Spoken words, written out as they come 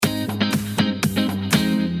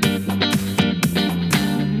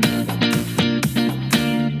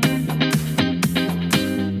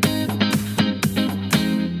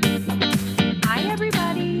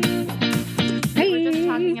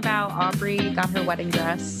got her wedding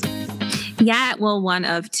dress. Yeah, well, one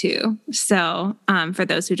of two. So for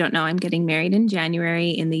those who don't know, I'm getting married in January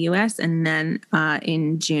in the US and then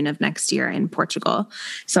in June of next year in Portugal.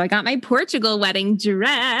 So I got my Portugal wedding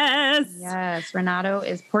dress. Yes, Renato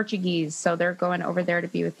is Portuguese, so they're going over there to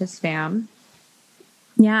be with his fam.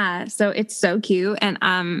 Yeah, so it's so cute.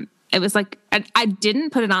 And it was like, I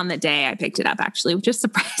didn't put it on the day I picked it up, actually, which is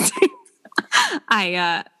surprising.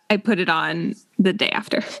 I put it on the day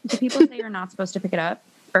after. Do people say you're not supposed to pick it up?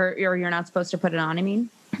 Or you're not supposed to put it on, I mean?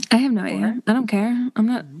 I have no idea. I don't care. I'm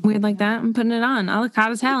not weird like that. I'm putting it on. I look hot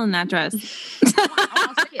as hell in that dress. I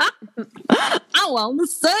want to see it. I want to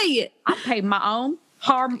see it. I paid my own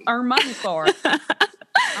hard-earned money for it. I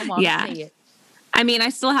want to see it. I mean, I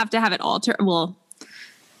still have to have it altered. Well,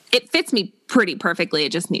 it fits me pretty perfectly.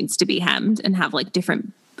 It just needs to be hemmed and have like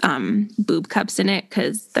different boob cups in it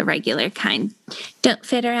because the regular kind don't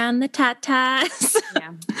fit around the tatas.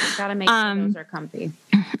 Yeah, gotta make sure those are comfy.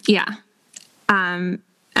 Yeah, and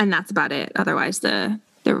that's about it. Otherwise, the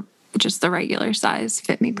just the regular size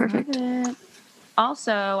fit me perfect.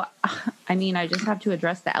 Also, I mean, I just have to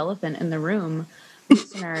address the elephant in the room,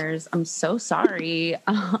 listeners. I'm so sorry.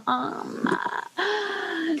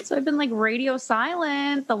 So I've been like radio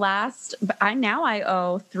silent the last. I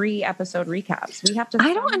owe 3 episode recaps. We have to.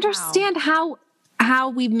 I don't understand how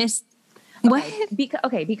we missed. What?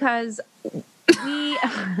 Because we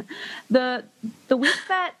the week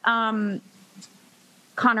that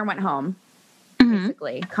Connor went home.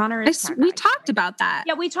 Basically, Connor is we talked about that.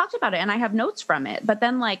 Yeah, we talked about it, and I have notes from it. But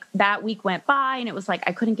then, like, that week went by, and it was like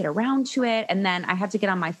I couldn't get around to it. And then I had to get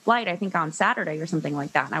on my flight, I think on Saturday or something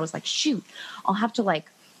like that. And I was like, shoot, I'll have to like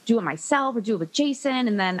do it myself or do it with Jason.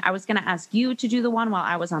 And then I was going to ask you to do the one while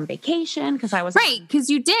I was on vacation because I was because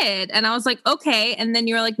you did, and I was like, okay. And then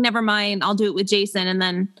you were like, never mind, I'll do it with Jason. And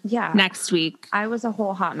then next week, I was a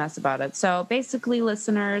whole hot mess about it. So basically,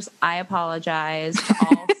 listeners, I apologize to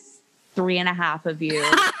all 3.5 of you,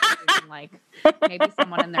 like maybe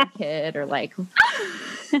someone and their kid, or like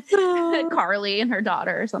Carly and her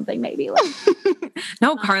daughter or something, maybe. Like,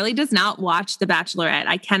 no, Carly does not watch The Bachelorette.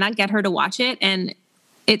 I cannot get her to watch it, and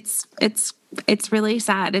it's really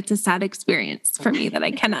sad. It's a sad experience for me that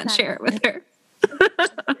I cannot share it with her.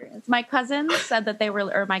 My cousin said that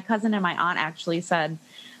my cousin and my aunt actually said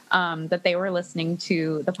that they were listening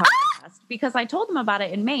to the podcast because I told them about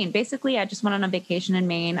it in Maine. Basically, I just went on a vacation in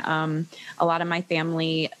Maine. A lot of my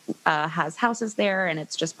family has houses there, and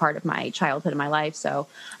it's just part of my childhood and my life. So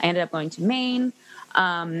I ended up going to Maine.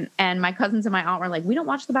 And my cousins and my aunt were like, we don't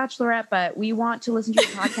watch The Bachelorette, but we want to listen to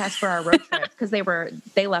your podcast for our road trip because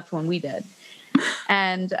they left when we did.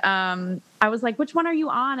 And I was like, which one are you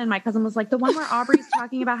on? And my cousin was like, the one where Aubrey's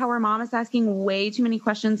talking about how her mom is asking way too many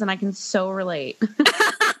questions, and I can so relate.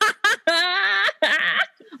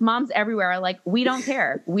 Moms everywhere are like, we don't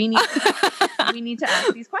care. We need to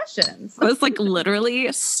ask these questions. I was like,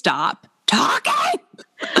 literally, stop talking.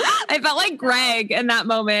 I felt like Greg in that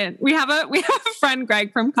moment. We have a friend,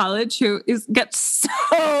 Greg from college, who gets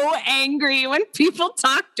so angry when people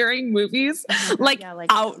talk during movies, like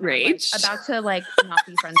outraged. About to like not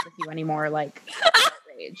be friends with you anymore, like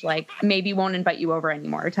outrage, like maybe won't invite you over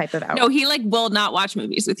anymore type of outrage. No, he like will not watch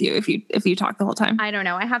movies with you if you talk the whole time. I don't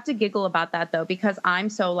know. I have to giggle about that though, because I'm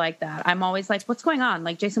so like that. I'm always like, what's going on?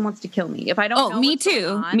 Like Jason wants to kill me. If I don't know me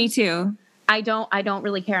too. Me too. I don't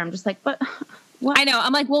really care. I'm just like, but what? I know.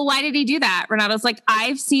 I'm like, well, why did he do that? Renato's like,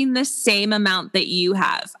 I've seen the same amount that you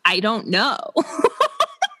have. I don't know.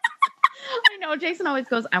 I know. Jason always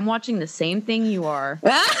goes, I'm watching the same thing you are.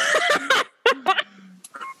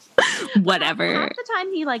 Whatever. Half the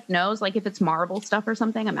time he like knows, like if it's Marvel stuff or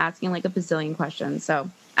something, I'm asking like a bazillion questions. So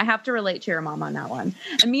I have to relate to your mom on that one.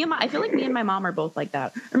 And I feel like me and my mom are both like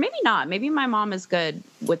that. Or maybe not. Maybe my mom is good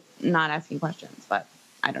with not asking questions, but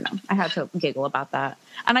I don't know. I had to giggle about that.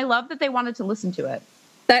 And I love that they wanted to listen to it.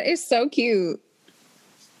 That is so cute.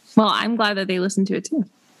 Well, I'm glad that they listened to it too.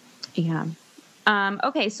 Yeah.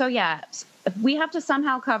 Okay. So yeah, we have to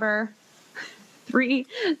somehow cover three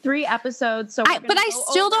episodes. So, but I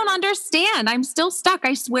still don't understand. I'm still stuck.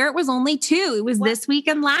 I swear it was only 2. It was this week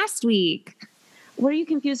and last week. What are you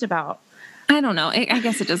confused about? I don't know. I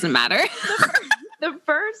guess it doesn't matter. The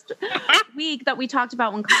first week that we talked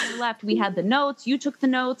about when Connor left, we had the notes. You took the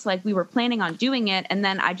notes, like we were planning on doing it, and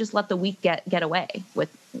then I just let the week get away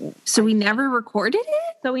with. So we never recorded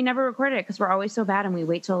it? So we never recorded it because we're always so bad and we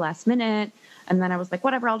wait till the last minute. And then I was like,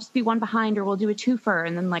 whatever, I'll just be one behind or we'll do a twofer.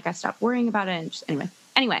 And then like I stopped worrying about it. And just,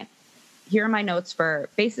 anyway, here are my notes for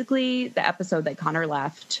basically the episode that Connor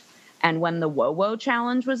left and when the Whoa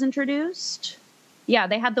challenge was introduced. Yeah,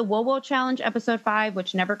 they had the Whoa challenge episode 5,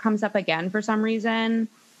 which never comes up again for some reason.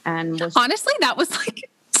 and was honestly, that was like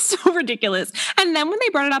so ridiculous. And then when they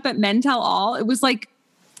brought it up at Men Tell All, it was like,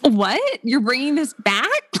 what? You're bringing this back?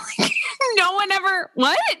 Like, no one ever,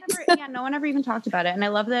 what? no one ever even talked about it. And I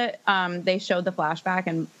love that they showed the flashback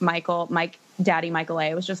and Daddy Michael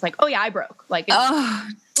A was just like, oh yeah, I broke. Like, Daddy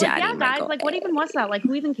yeah, Michael guys, like A. what even was that? Like,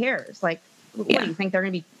 who even cares? Like, what do you think they're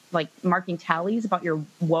going to be like marking tallies about your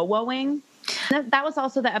whoa-woing? That was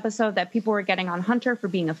also the episode that people were getting on Hunter for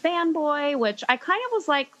being a fanboy, which I kind of was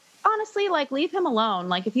like, honestly, like, leave him alone.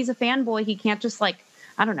 Like, if he's a fanboy, he can't just like,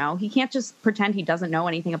 I don't know, he can't just pretend he doesn't know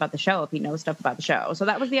anything about the show if he knows stuff about the show. So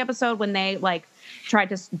that was the episode when they like tried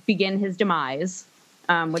to begin his demise,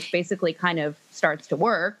 which basically kind of starts to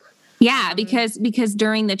work. Yeah, because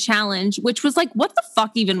during the challenge, which was like, what the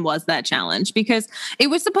fuck even was that challenge? Because it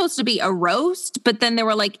was supposed to be a roast, but then they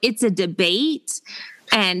were like, it's a debate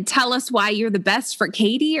and tell us why you're the best for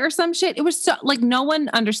Katie or some shit. It was so like, no one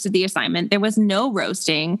understood the assignment. There was no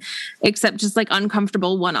roasting except just like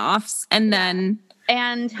uncomfortable one-offs. And then...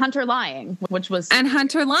 And Hunter lying, but which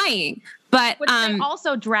they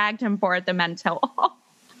also dragged him for at the Men Tell All.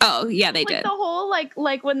 Oh yeah, they did. The whole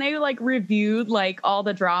like when they like reviewed like all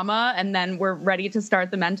the drama and then we're ready to start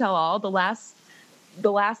the Men Tell All. The last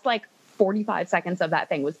like 45 seconds of that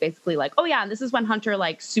thing was basically like, oh yeah, and this is when Hunter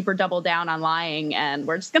like super doubled down on lying, and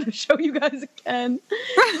we're just gonna show you guys again.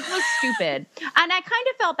 It was stupid, and I kind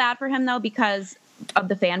of felt bad for him though because of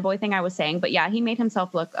the fanboy thing I was saying. But yeah, he made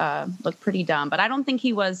himself look pretty dumb. But I don't think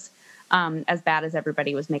he was as bad as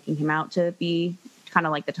everybody was making him out to be. Kind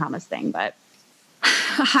of like the Thomas thing, but.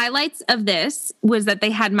 Highlights of this was that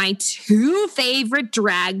they had my two favorite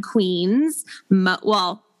drag queens.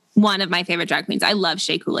 One of my favorite drag queens. I love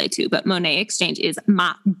Shea Coulee too, but Monet Exchange is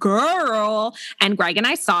my girl. And Greg and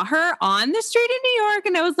I saw her on the street in New York,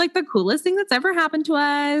 and it was like the coolest thing that's ever happened to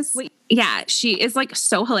us. Yeah, she is like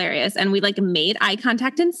so hilarious. And we like made eye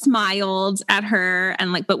contact and smiled at her,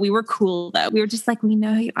 and like, but we were cool though. We were just like, we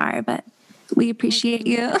know who you are, but we appreciate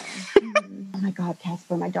you. Oh my God,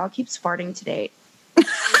 Casper, my dog keeps farting today.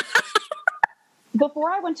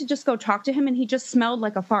 Before I went to just go talk to him, and he just smelled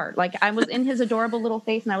like a fart. Like I was in his adorable little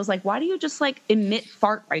face, and I was like, why do you just like emit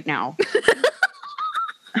fart right now?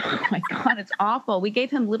 Oh my God, it's awful. We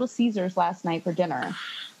gave him Little Caesars last night for dinner.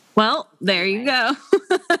 Well, there you go.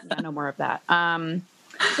 Yeah, no more of that.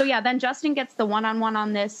 So yeah, then Justin gets the one-on-one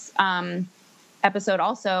on this episode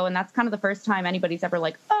also, and that's kind of the first time anybody's ever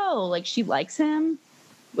like, oh, like she likes him,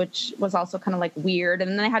 which was also kind of like weird.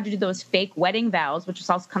 And then they had to do those fake wedding vows, which was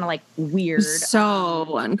also kind of like weird.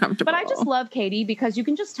 So uncomfortable. But I just love Katie because you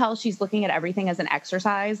can just tell she's looking at everything as an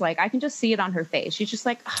exercise. Like I can just see it on her face. She's just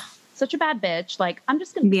like, oh, such a bad bitch. Like I'm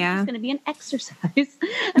just going to be an exercise.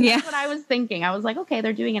 And that's what I was thinking. I was like, okay,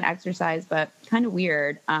 they're doing an exercise, but kind of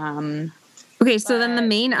weird. Okay. So then the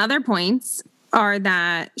main other points are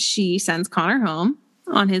that she sends Connor home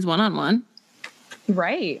on his one-on-one.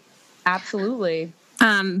 Right. Absolutely.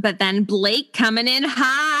 But then Blake coming in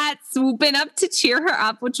hot, swooping up to cheer her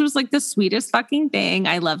up, which was like the sweetest fucking thing.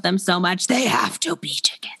 I love them so much. They have to be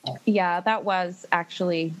together. Yeah, that was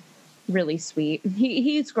actually really sweet.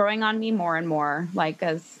 He's growing on me more and more, like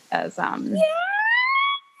as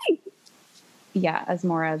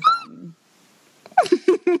more as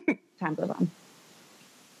time goes on.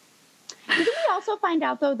 Did we also find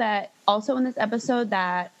out though that also in this episode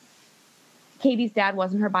that Katie's dad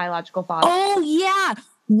wasn't her biological father? Oh, yeah.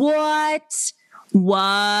 What?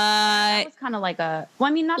 That was kind of like not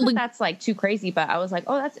that that's like too crazy, but I was like,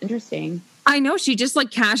 oh, that's interesting. I know. She just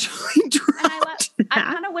like casually dropped I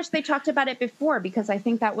kind of wish they talked about it before because I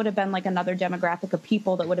think that would have been like another demographic of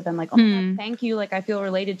people that would have been like, oh, God, thank you. Like I feel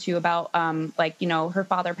related to about like, you know, her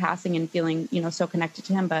father passing and feeling, you know, so connected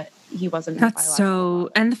to him, but he wasn't. That's so,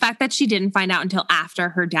 and the fact that she didn't find out until after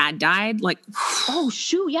her dad died, like, oh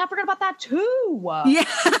shoot. Yeah. I forgot about that too.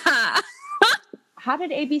 Yeah. How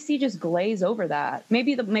did ABC just glaze over that?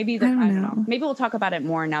 Maybe I don't know. Maybe we'll talk about it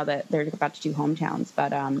more now that they're about to do hometowns,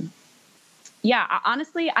 but, yeah,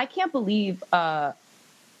 honestly, I can't believe that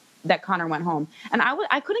Connor went home. And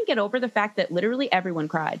I couldn't get over the fact that literally everyone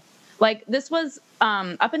cried. Like, this was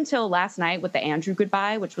up until last night with the Andrew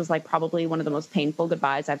goodbye, which was, like, probably one of the most painful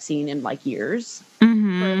goodbyes I've seen in, like, years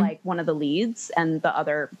for, like, one of the leads and the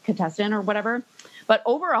other contestant or whatever. But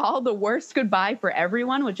overall, the worst goodbye for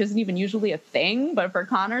everyone, which isn't even usually a thing, but for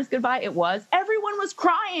Connor's goodbye, everyone was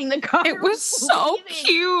crying. It was so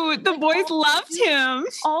cute. The boys loved him.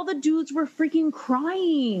 All the dudes were freaking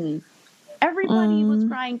crying. Everybody was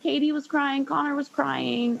crying. Katie was crying. Connor was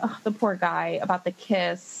crying. Oh, the poor guy about the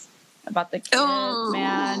kiss.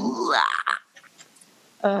 Man.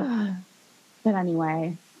 But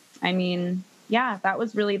anyway, I mean, yeah, that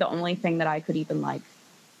was really the only thing that I could even like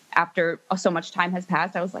after so much time has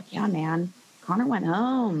passed, I was like, yeah, man, Connor went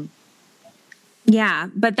home. Yeah.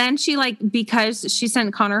 But then she because she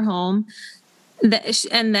sent Connor home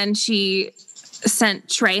and then she sent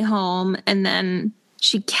Trey home and then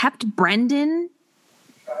she kept Brendan.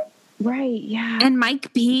 Right. Yeah. And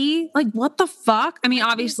Mike P. What the fuck? I mean, He's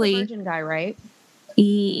obviously. the virgin guy, right?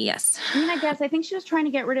 Yes. I think she was trying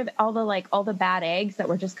to get rid of all the bad eggs that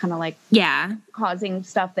were just kind of causing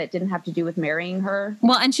stuff that didn't have to do with marrying her.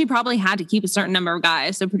 Well, and she probably had to keep a certain number of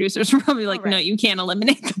guys. So producers were probably like, no, you can't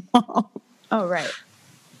eliminate them all. Oh, right.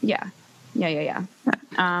 Yeah.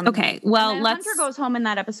 Okay. Well, Hunter goes home in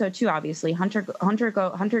that episode too, obviously. Hunter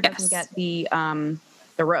doesn't get the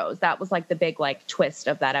rose. That was the big twist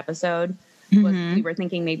of that episode. We were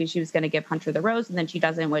thinking maybe she was going to give Hunter the rose and then she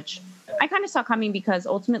doesn't, which I kind of saw coming because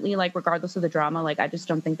ultimately, regardless of the drama, I just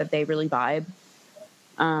don't think that they really vibe.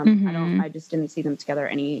 I just didn't see them together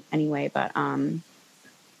anyway, but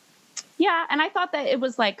yeah. And I thought that it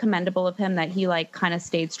was commendable of him that he kind of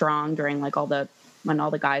stayed strong during when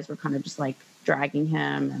all the guys were kind of just dragging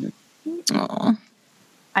him. And Aww.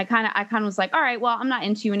 I kind of was like, all right, well, I'm not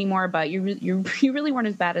into you anymore, but you really weren't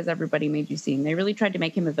as bad as everybody made you seem. They really tried to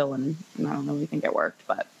make him a villain, and I don't really think it worked,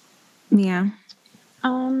 but yeah.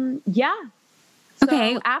 Yeah. So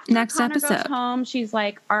okay. After next Connor episode goes home, she's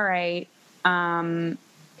like, all right.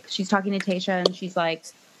 She's talking to Tayshia, and she's like,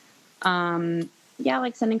 yeah,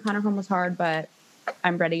 sending Connor home was hard, but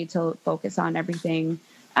I'm ready to focus on everything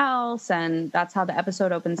else. And that's how the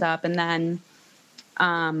episode opens up. And then,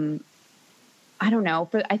 I don't know.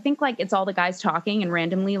 I think it's all the guys talking, and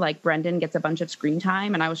randomly Brendan gets a bunch of screen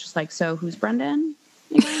time, and I was just like, so who's Brendan?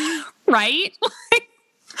 Right?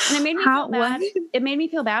 And it made me feel bad. It made me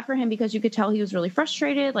feel bad for him because you could tell he was really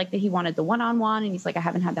frustrated, that he wanted the one-on-one, and he's like, I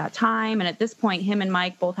haven't had that time. And at this point, him and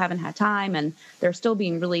Mike both haven't had time, and they're still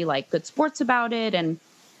being really good sports about it. And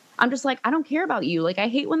I'm just like, I don't care about you. I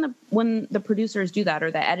hate when the producers do that, or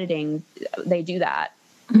the editing, they do that.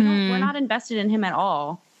 We're not invested in him at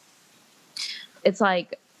all. It's I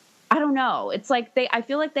don't know. It's I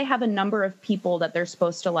feel like they have a number of people that they're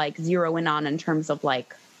supposed to zero in on in terms of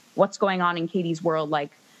what's going on in Katie's world.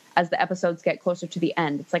 As the episodes get closer to the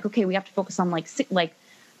end, it's okay, we have to focus on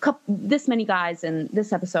this many guys in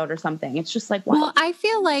this episode or something. It's just what? Well, I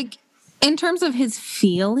feel in terms of his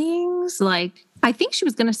feelings, I think she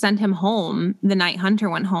was going to send him home the night Hunter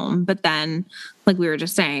went home, but then we were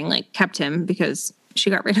just saying, kept him because she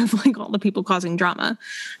got rid of all the people causing drama.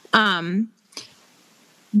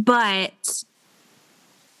 But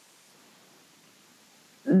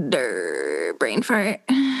brain fart.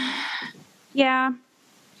 Yeah.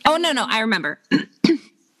 Oh, no, I remember.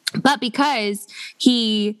 But because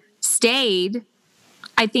he stayed,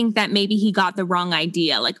 I think that maybe he got the wrong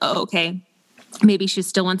idea. Oh, okay, maybe she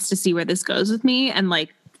still wants to see where this goes with me. And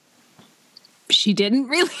she didn't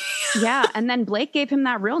really. Yeah. And then Blake gave him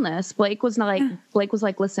that realness. Blake was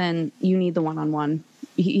like, listen, you need the one-on-one.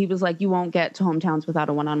 He was like, you won't get to hometowns without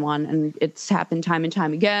a one-on-one. And it's happened time and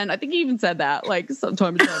time again. I think he even said that, time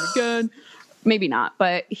and time again. Maybe not,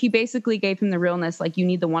 but he basically gave him the realness, you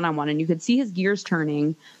need the one-on-one, and you could see his gears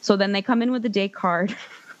turning. So then they come in with a date card.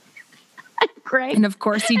 And Greg. And of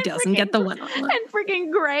course he doesn't get the one-on-one. And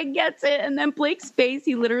freaking Greg gets it. And then Blake's face,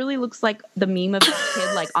 he literally looks like the meme of that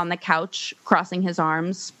kid, on the couch, crossing his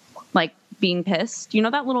arms, being pissed. You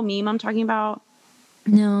know that little meme I'm talking about?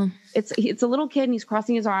 No. It's a little kid, and he's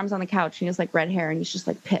crossing his arms on the couch, and he has red hair, and he's just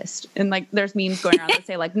pissed. And there's memes going around that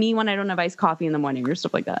say me when I don't have iced coffee in the morning or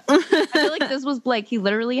stuff like that. I feel like this was Blake. He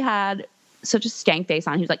literally had such a stank face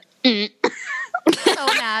on. He was so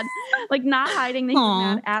mad, not hiding that he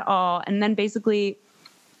was mad at all. And then basically,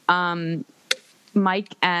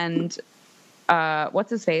 Mike and what's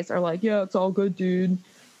his face are yeah, it's all good, dude.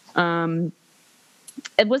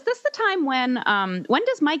 Was this the time when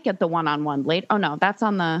does Mike get the one-on-one? Late? Oh no, that's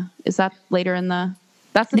is that later in the?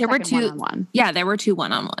 That's the there second were two one-on-one. Yeah, there were two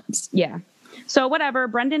one-on-ones. Yeah. So whatever.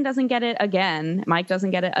 Brendan doesn't get it again. Mike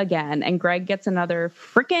doesn't get it again, and Greg gets another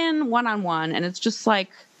freaking one-on-one, and it's just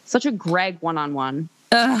such a Greg one-on-one.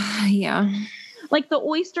 Yeah. The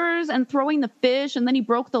oysters and throwing the fish, and then he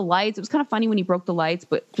broke the lights. It was kind of funny when he broke the lights,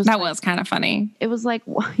 but just that was kind of funny. It was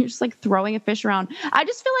you're just throwing a fish around. I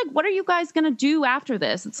just feel what are you guys gonna do after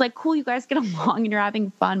this? It's cool, you guys get along and you're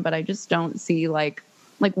having fun, but I just don't see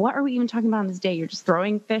what are we even talking about on this day? You're just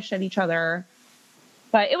throwing fish at each other.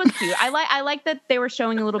 But it was cute. I like that they were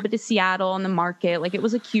showing a little bit of Seattle and the market. It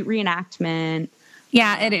was a cute reenactment.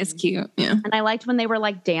 Yeah, it is cute. Yeah. And I liked when they were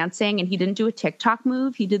like dancing and he didn't do a TikTok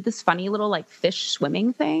move. He did this funny little like fish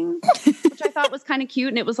swimming thing, which I thought was kind of cute.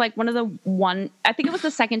 And it was like I think it was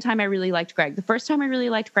the second time I really liked Greg. The first time I really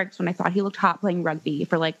liked Greg was when I thought he looked hot playing rugby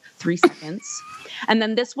for like 3 seconds. And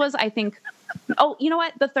then this was, I think, you know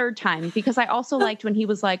what? The third time, because I also liked when he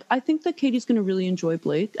was like, I think that Katie's going to really enjoy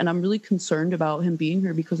Blake. And I'm really concerned about him being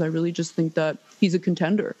here because I really just think that he's a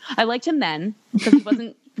contender. I liked him then because he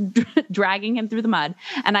wasn't dragging him through the mud.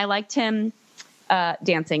 And I liked him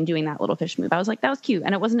dancing, doing that little fish move. I was like, that was cute.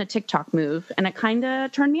 And it wasn't a TikTok move. And it kind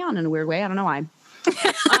of turned me on in a weird way. I don't know why.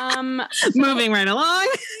 Moving right along.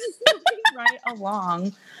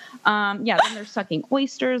 Yeah, then they're sucking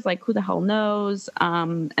oysters. Like, who the hell knows?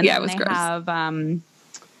 And yeah, then it was gross.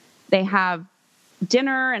 They have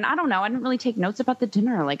dinner. And I don't know. I didn't really take notes about the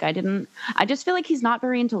dinner. Like, I just feel like he's not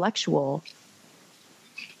very intellectual.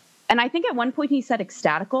 And I think at one point he said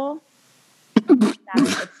ecstatical.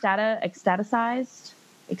 Ecstaticized.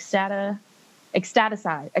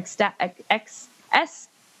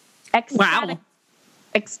 Wow.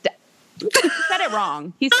 He said it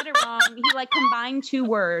wrong. He like combined 2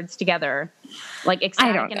 words together, like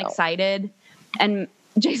ecstatic and excited. And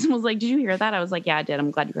Jason was like, "Did you hear that?" I was like, "Yeah, I did.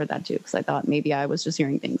 I'm glad you heard that too." Because I thought maybe I was just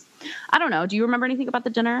hearing things. I don't know. Do you remember anything about the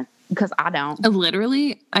dinner? Because I don't.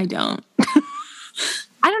 Literally, I don't.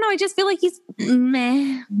 I don't know. I just feel like he's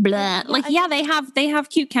meh, blah. Like, yeah, they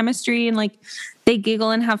have cute chemistry and like they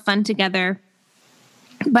giggle and have fun together.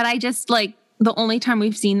 But I just like the only time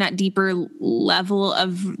we've seen that deeper level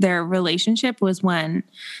of their relationship was when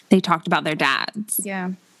they talked about their dads.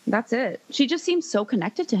 Yeah, that's it. She just seems so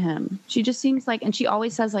connected to him. She just seems like, and she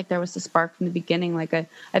always says like there was a spark from the beginning. Like I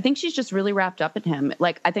think she's just really wrapped up in him.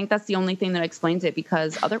 Like, I think that's the only thing that explains it,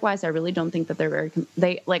 because otherwise I really don't think that I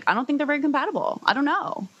don't think they're very compatible. I don't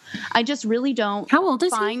know. I just really don't. How old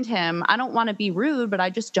is find he? him. I don't want to be rude, but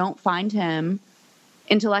I just don't find him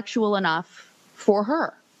intellectual enough for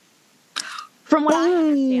her. From what I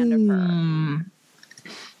understand of her.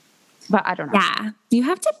 But I don't know. Yeah. You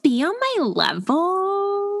have to be on my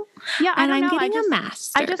level. Yeah, and I'm getting a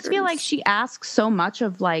master's. I just feel like she asks so much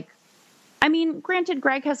of like, I mean, granted,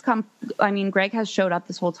 Greg has showed up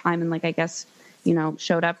this whole time and like, I guess,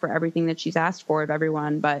 showed up for everything that she's asked for of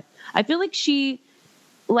everyone. But I feel like she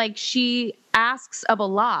asks of a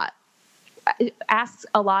lot. Asks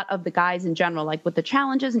a lot of the guys in general, like with the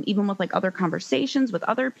challenges and even with like other conversations with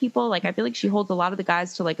other people. Like, I feel like she holds a lot of the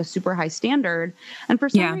guys to like a super high standard. And for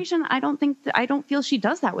some reason, I don't feel she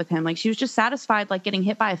does that with him. Like, she was just satisfied, like getting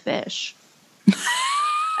hit by a fish.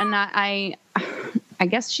 And I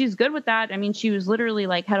guess she's good with that. I mean, she was literally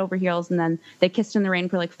like head over heels, and then they kissed in the rain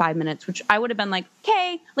for like 5 minutes, which I would have been like,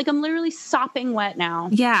 okay, like I'm literally sopping wet now.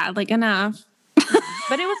 Yeah, like enough.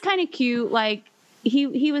 But it was kind of cute. Like,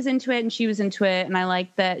 he was into it and she was into it, and I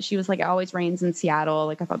liked that she was like, it always rains in Seattle.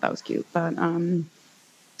 Like, I thought that was cute. But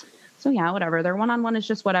so yeah, whatever. Their one-on-one is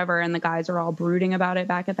just whatever, and the guys are all brooding about it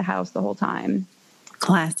back at the house the whole time.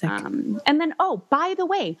 Classic. And then, oh, by the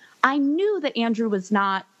way, I knew that Andrew was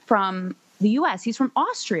not from the U.S. He's from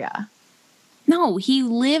Austria. No, he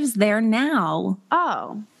lives there now.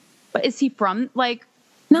 Oh, but is he from like?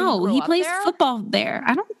 No, he plays football there.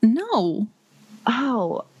 I don't know.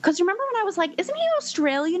 Oh, because remember when I was like, isn't he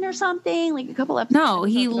Australian or something? Like a couple episodes. No,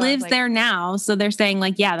 he lives there now. So they're saying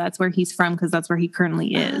like, yeah, that's where he's from because that's where he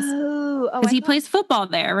currently is. Because he plays football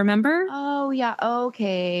there, remember? Oh, yeah.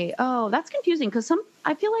 Okay. Oh, that's confusing because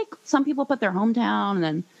I feel like some people put their hometown and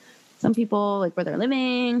then some people like where they're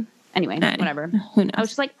living. Anyway, whatever. Who knows? I was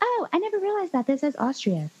just like, oh, I never realized that this is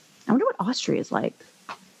Austria. I wonder what Austria is like.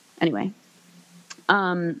 Anyway.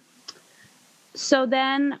 So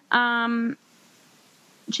then,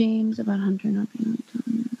 James about Hunter not being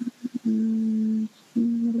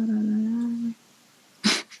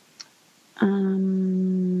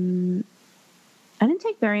I didn't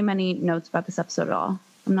take very many notes about this episode at all.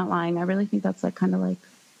 I'm not lying. I really think that's like kind of like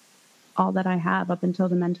all that I have up until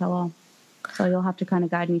the men tell all. So you'll have to kind of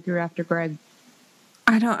guide me through after Greg.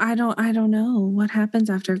 I don't know what happens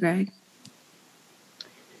after Greg.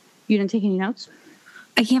 You didn't take any notes?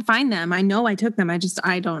 I can't find them. I know I took them. I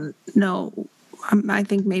don't know. I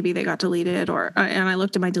think maybe they got deleted and I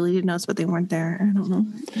looked at my deleted notes, but they weren't there. I don't know.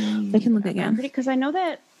 I can look again. Because I know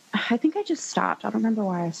that, I think I just stopped. I don't remember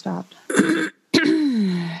why I stopped.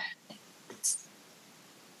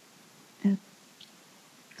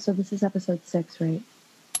 So this is episode 6, right?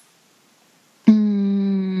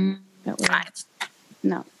 5.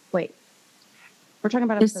 No, wait. We're talking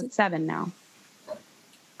about episode 7 now.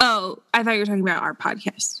 Oh, I thought you were talking about our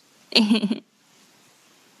podcast.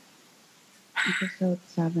 Episode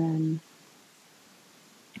 7.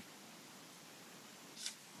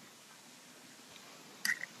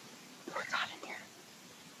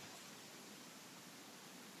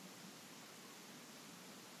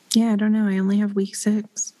 Yeah, I don't know. I only have week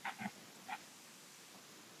 6.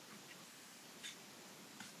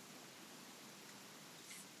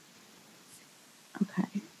 Okay.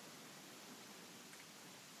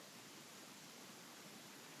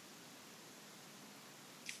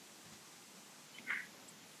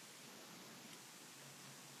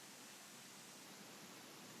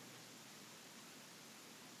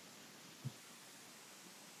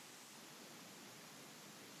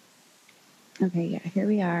 Okay, yeah, here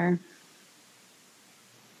we are.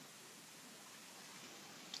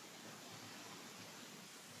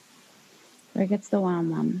 Where gets the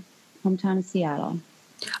one-on-one? Hometown of Seattle.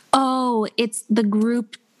 Oh, it's the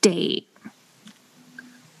group date.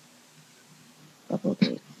 Double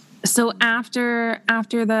date. So after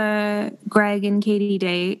the Greg and Katie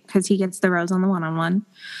date, because he gets the rose on the one-on-one,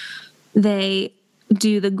 they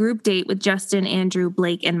do the group date with Justin, Andrew,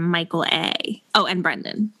 Blake, and Michael A. Oh, and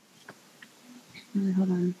Brendan.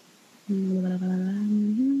 Hold on.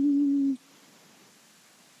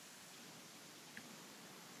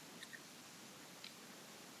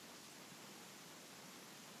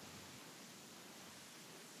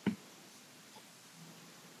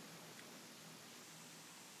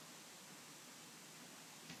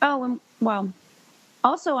 Oh, and well,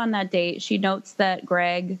 also on that date, she notes that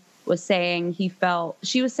Greg was saying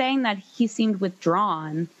she was saying that he seemed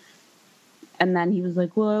withdrawn. And then he was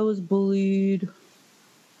like, well, I was bullied,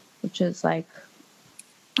 which is like,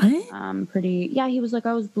 What? pretty, yeah, he was like,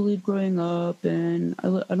 I was bullied growing up and I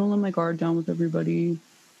don't let my guard down with everybody.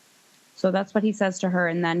 So that's what he says to her.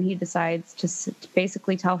 And then he decides to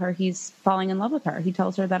basically tell her he's falling in love with her. He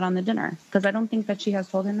tells her that on the dinner because I don't think that she has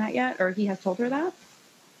told him that yet, or he has told her that.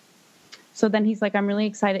 So then he's like, I'm really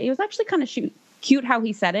excited. It was actually kind of cute how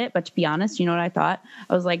he said it. But to be honest, you know what I thought?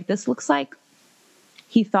 I was like, this looks like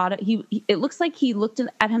he thought it looks like he looked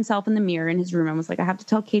at himself in the mirror in his room and was like, I have to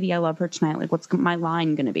tell Katie I love her tonight. Like, what's my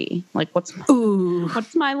line going to be? Like, what's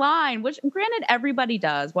my line? Which granted, everybody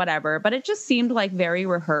does, whatever. But it just seemed like very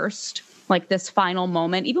rehearsed, like this final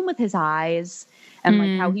moment, even with his eyes and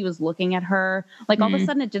like how he was looking at her. Like all of a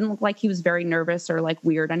sudden it didn't look like he was very nervous or like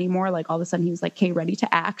weird anymore. Like all of a sudden he was like, okay, ready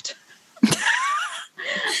to act.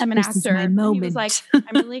 I'm an This actor. is my And he moment. was like,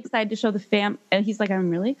 I'm really excited to show and he's like, I'm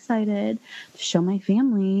really excited to show my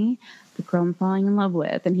family the girl I'm falling in love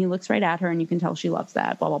with. And he looks right at her and you can tell she loves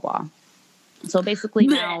that, blah, blah, blah. So basically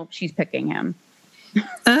now she's picking him.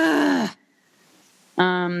 No,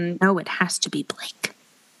 it has to be Blake.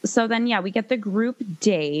 So then, yeah, we get the group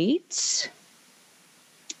date.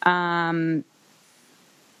 And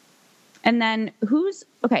then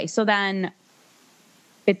so then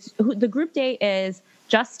the group date is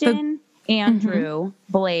Justin, Andrew,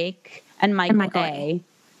 Blake, and Michael A.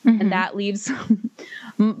 And that leaves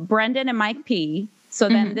Brendan and Mike P. So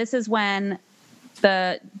then this is when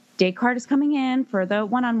the date card is coming in for the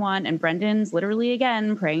one-on-one, and Brendan's literally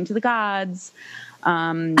again praying to the gods.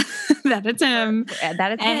 That it's him.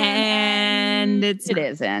 That it's him. And it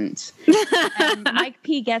isn't. And Mike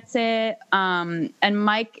P gets it. And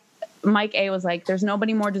Mike A was like, there's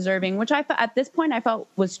nobody more deserving, which at this point I felt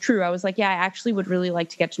was true. I was like, yeah, I actually would really like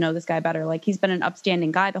to get to know this guy better. Like, he's been an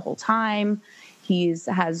upstanding guy the whole time.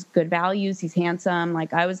 Has good values. He's handsome.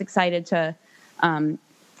 Like, I was excited to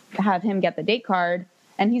have him get the date card.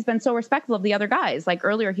 And he's been so respectful of the other guys. Like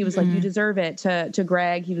earlier, he was like, you deserve it to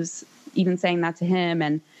Greg. He was even saying that to him.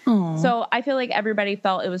 And so I feel like everybody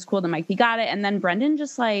felt it was cool that Mike P got it. And then Brendan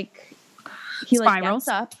just like, he spirals.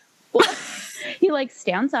 Like gets up. He like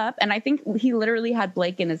stands up, and I think he literally had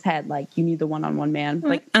Blake in his head, like, you need the one-on-one, man.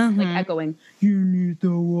 Like echoing, you need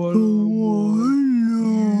the one-on-one.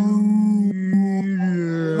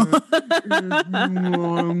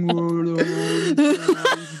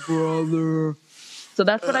 Brother. So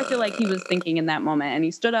that's what I feel like he was thinking in that moment. And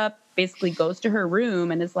he stood up, basically goes to her room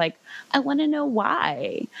and is like, I want to know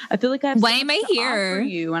why. I feel like I have why am I here for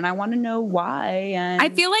you, and I want to know why. And I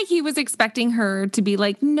feel like he was expecting her to be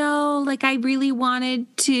like, no, like I really wanted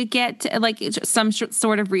to get like some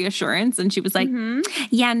sort of reassurance. And she was like,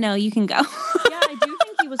 yeah, no, you can go. Yeah, I do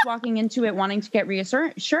think he was walking into it wanting to get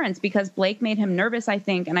reassurance because Blake made him nervous, I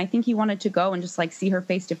think. And I think he wanted to go and just like see her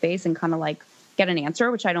face to face and kind of like get an answer,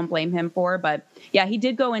 which I don't blame him for. But yeah, he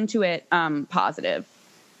did go into it positive.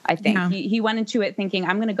 I think he went into it thinking,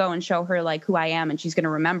 I'm going to go and show her like who I am and she's going to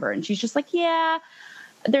remember. And she's just like, yeah,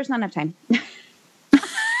 there's not enough time.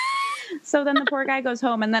 So then the poor guy goes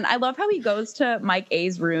home. And then I love how he goes to Mike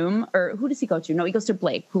A's room, or who does he go to? No, he goes to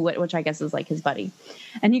Blake, which I guess is like his buddy.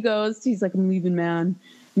 And he's like, I'm leaving, man.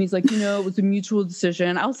 And he's like, it was a mutual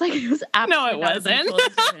decision. I was like, it was absolutely No, it wasn't. A mutual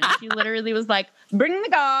decision. She literally was like, bring the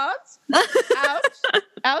guards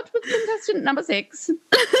out with contestant number 6.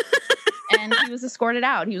 And he was escorted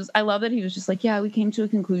out. I love that he was just like, yeah, we came to a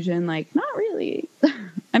conclusion. Like, not really.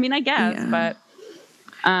 I mean, I guess, but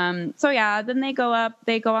so yeah, then they go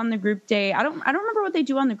on the group date. I don't remember what they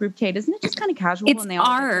do on the group date. Isn't it just kind of casual? It's when they all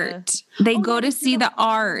art. They go to see the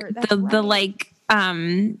art. The like,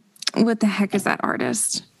 what the heck is that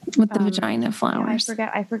artist with the vagina flowers? Yeah,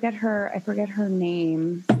 I forget her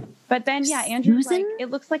name. But then, yeah, Andrew's like, it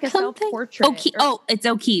looks like a self-portrait. It's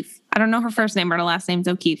O'Keefe. I don't know her first name, but her last name's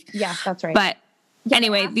O'Keefe. Yeah, that's right. But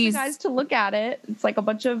anyway, these guys to look at it. It's like a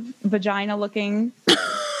bunch of vagina-looking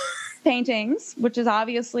paintings, which is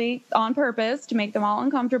obviously on purpose to make them all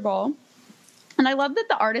uncomfortable. And I love that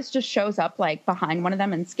the artist just shows up like behind one of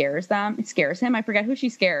them and scares him. I forget who she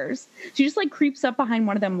scares. She just like creeps up behind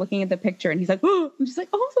one of them looking at the picture, and he's like, oh, and she's like,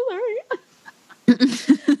 oh, I'm so sorry.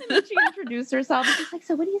 And then she introduced herself, and she's like,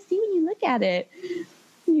 so what do you see when you look at it?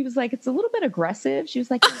 And he was like, it's a little bit aggressive. She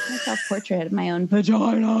was like, it's my self-portrait of my own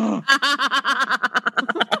vagina.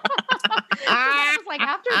 I was like,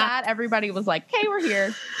 after that, everybody was like, okay, we're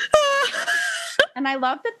here. And I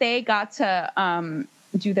love that they got to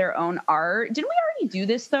do their own art. Didn't we already do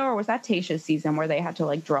this though, or was that Tayshia's season where they had to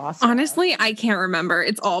like draw stuff? Honestly, I can't remember.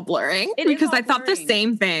 It's all blurring because I thought the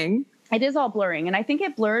same thing. It is all blurring, and I think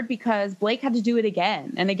it blurred because Blake had to do it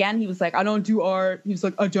again. And again, he was like, I don't do art. He was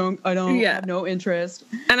like, I don't have no interest.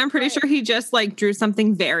 And I'm pretty sure he just like drew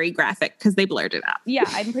something very graphic because they blurred it out. Yeah,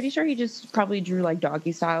 I'm pretty sure he just probably drew like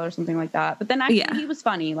doggy style or something like that. But then actually he was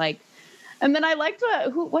funny. Like, and then I liked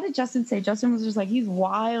what did Justin say? Justin was just like, he's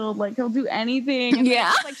wild. Like, he'll do anything. And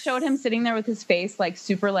just, like, showed him sitting there with his face like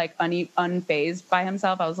super like unfazed by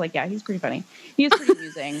himself. I was like, yeah, he's pretty funny. He is pretty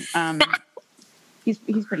amusing.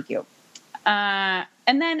 He's pretty cute. And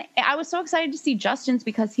then I was so excited to see Justin's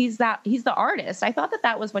because he's the artist. I thought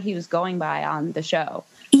that was what he was going by on the show.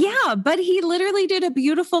 Yeah, but he literally did a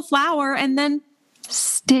beautiful flower and then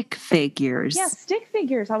stick figures. Yeah, stick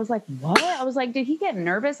figures. I was like, what? I was like, did he get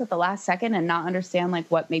nervous at the last second and not understand like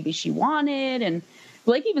what maybe she wanted? And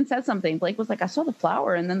Blake even said something. Blake was like, I saw the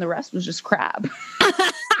flower and then the rest was just crab.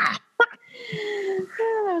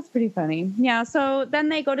 Yeah, that was pretty funny. Yeah, so then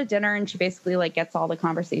they go to dinner and she basically like gets all the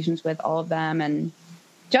conversations with all of them, and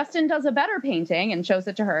Justin does a better painting and shows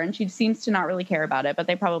it to her, and she seems to not really care about it, but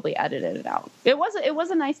they probably edited it out. It was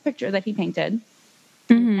a nice picture that he painted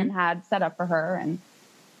and had set up for her, and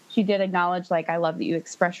she did acknowledge like, I love that you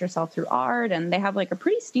express yourself through art, and they have like a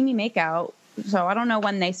pretty steamy makeout. So I don't know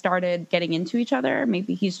when they started getting into each other.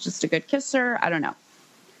 Maybe he's just a good kisser. I don't know.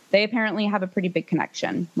 They apparently have a pretty big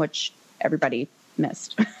connection, which everybody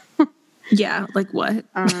missed. Yeah, like what?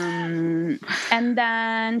 And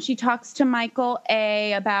then she talks to Michael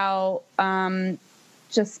A. about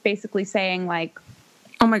just basically saying like,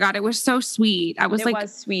 oh my God, it was so sweet. I was it like,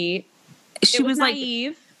 was sweet. She was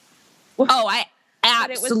naive. Oh, I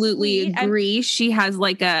absolutely agree. She has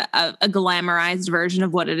like a glamorized version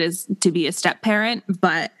of what it is to be a step parent,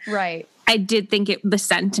 but right. I did think the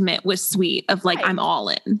sentiment was sweet of like, I'm all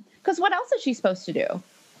in. Because what else is she supposed to do?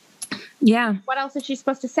 Yeah. What else is she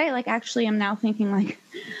supposed to say? Like, actually, I'm now thinking like,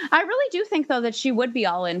 I really do think though that she would be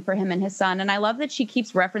all in for him and his son. And I love that she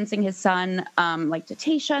keeps referencing his son, like to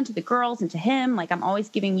Tayshia and to the girls and to him. Like, I'm always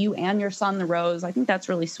giving you and your son the rose. I think that's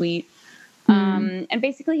really sweet. And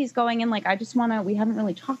basically he's going in like, we haven't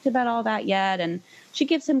really talked about all that yet. And she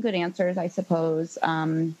gives him good answers, I suppose.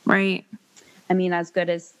 Right. I mean, as good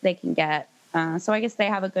as they can get. So I guess they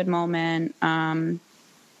have a good moment.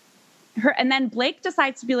 And then Blake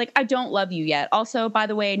decides to be like, I don't love you yet. Also, by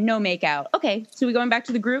the way, no makeout. Okay, so we going back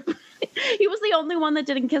to the group? He was the only one that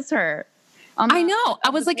didn't kiss her. I know. I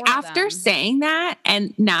was like, after saying that,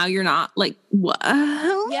 and now you're not like, what? Yeah,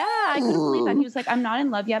 I couldn't believe that. He was like, I'm not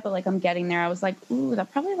in love yet, but like, I'm getting there. I was like, ooh,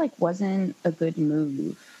 that probably like wasn't a good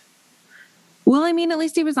move. Well, I mean, at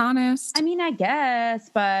least he was honest. I mean, I guess,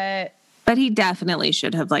 but he definitely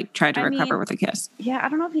should have like tried to recover with a kiss. Yeah, I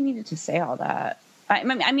don't know if he needed to say all that.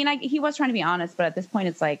 I mean, he was trying to be honest, but at this point,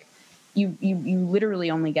 it's like you literally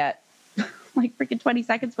only get like freaking 20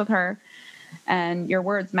 seconds with her, and your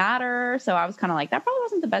words matter. So I was kind of like, that probably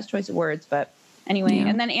wasn't the best choice of words, but anyway. Yeah.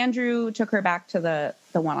 And then Andrew took her back to the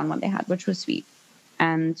one-on-one they had, which was sweet.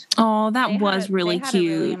 And that was really cute. Had a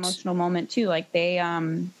really emotional moment too. Like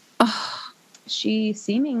she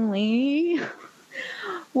seemingly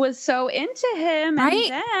was so into him,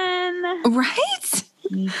 right? And then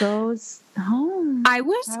he goes home. I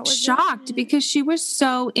was shocked because she was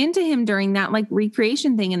so into him during that like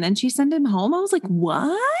recreation thing, and then she sent him home. I was like,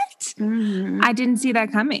 what? I didn't see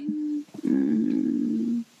that coming.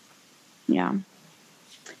 Yeah.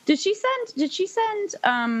 Did she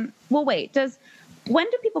send, well, wait, when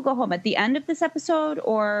do people go home? At the end of this episode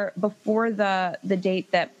or before the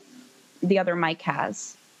date that the other Mike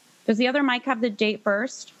has? Does the other Mike have the date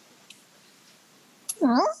first?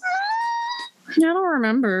 I don't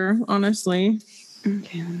remember, honestly.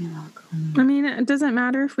 Okay, let me look. I mean, it doesn't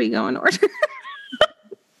matter if we go in order.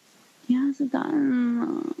 Yes, it does.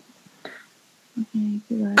 Okay,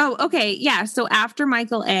 oh, okay. Yeah. So after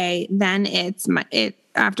Michael A, then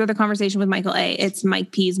after the conversation with Michael A, it's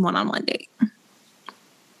Mike P's one-on-one date.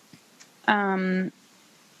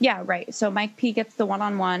 Yeah, right. So Mike P gets the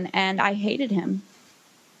one-on-one, and I hated him.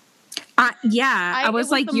 I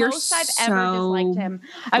was like, you're most so I've ever disliked him.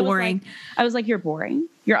 boring. I was like, you're boring,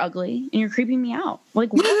 you're ugly, and you're creeping me out.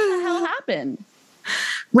 Like, what the hell happened?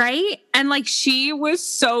 Right? And like, she was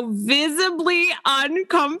so visibly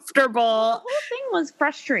uncomfortable. The whole thing was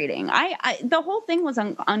frustrating. The whole thing was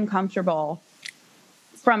uncomfortable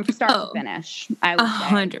from start to finish. I would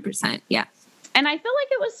say 100%. Yeah. And I feel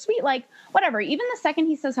like it was sweet. Like, whatever. Even the second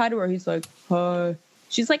he says hi to her, he's like, hi.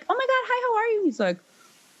 She's like, oh my God, hi, how are you? He's like,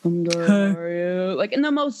 I'm good, how are you? Like, in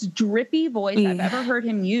the most drippy voice I've ever heard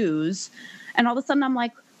him use. And all of a sudden I'm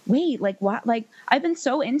like, wait, like what? Like, I've been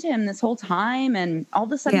so into him this whole time. And all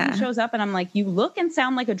of a sudden he shows up and I'm like, you look and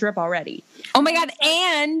sound like a drip already. Oh my God.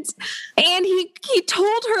 And he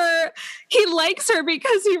told her he likes her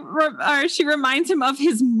because she reminds him of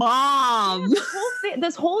his mom. Yeah,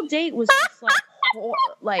 this whole date was just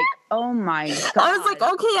like, oh my God. I was like,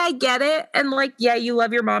 okay, I get it. And like, yeah, you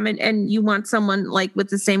love your mom and you want someone like with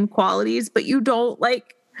the same qualities, but you don't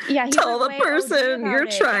like tell the person you're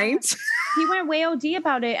trying to. He went way OD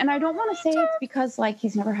about it. And I don't want to say it's because like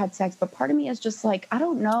he's never had sex, but part of me is just like, I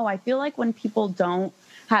don't know. I feel like when people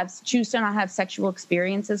choose to not have sexual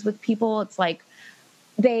experiences with people, it's like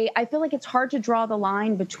I feel like it's hard to draw the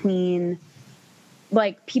line between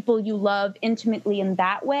like people you love intimately in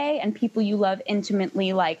that way and people you love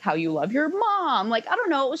intimately like how you love your mom. Like, I don't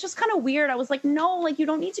know. It was just kind of weird. I was like, no, like you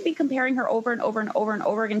don't need to be comparing her over and over and over and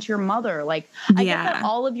over again to your mother. Like, I get that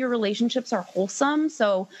all of your relationships are wholesome.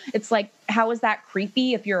 So it's like, how is that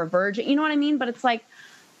creepy if you're a virgin? You know what I mean? But it's like,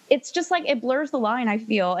 it's just like, it blurs the line, I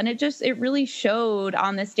feel. And it really showed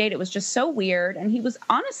on this date. It was just so weird. And he was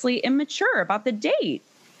honestly immature about the date.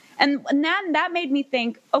 And that made me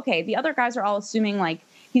think, okay, the other guys are all assuming like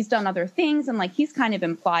he's done other things. And like, he's kind of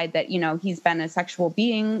implied that, you know, he's been a sexual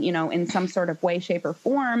being, you know, in some sort of way, shape or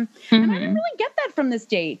form. Mm-hmm. And I didn't really get that from this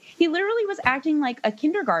date. He literally was acting like a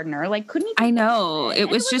kindergartner. Like, couldn't he? I know. It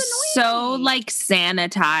was just so like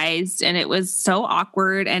sanitized and it was so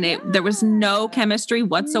awkward and there was no chemistry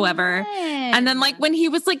whatsoever. And then like when he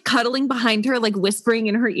was like cuddling behind her, like whispering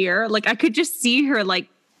in her ear, like I could just see her like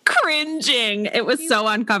cringing. It was so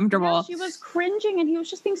uncomfortable. Yeah, she was cringing and he was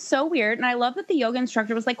just being so weird. And I love that the yoga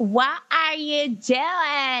instructor was like, what are you doing?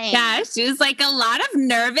 Yeah, she was like a lot of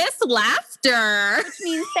nervous laughter. Which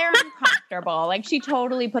means they're uncomfortable. Like she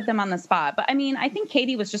totally put them on the spot. But I mean, I think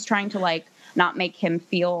Katie was just trying to like not make him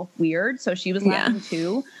feel weird. So she was laughing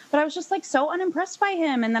too. But I was just like so unimpressed by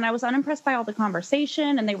him. And then I was unimpressed by all the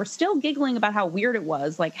conversation. And they were still giggling about how weird it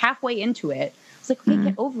was, like halfway into it. I was like, okay,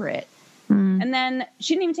 get over it. And then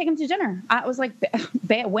she didn't even take him to dinner. I was like,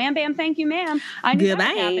 wham, bam, thank you, ma'am. I knew that was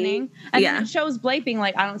happening. And then it shows Blake being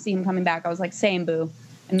like, I don't see him coming back. I was like, same, boo.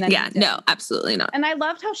 And then no, absolutely not. And I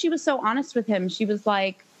loved how she was so honest with him. She was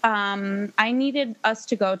like, I needed us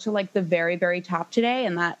to go to like the very, very top today.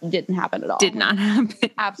 And that didn't happen at all. Did not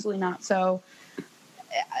happen. Absolutely not. So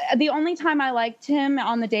the only time I liked him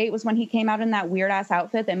on the date was when he came out in that weird ass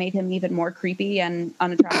outfit that made him even more creepy and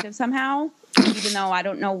unattractive somehow. Even though I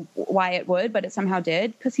don't know why it would, but it somehow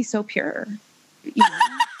did because he's so pure. You know?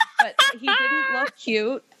 But he didn't look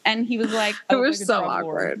cute, and he was like, "It was so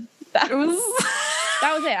awkward." That was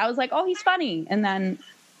it. I was like, "Oh, he's funny," and then,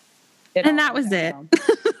 that was it.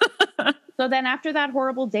 So then, after that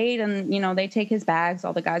horrible date, and you know, they take his bags.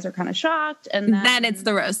 All the guys are kind of shocked, and then it's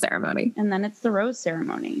the rose ceremony.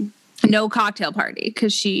 No cocktail party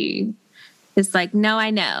because she is like, "No, I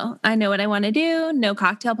know what I want to do. No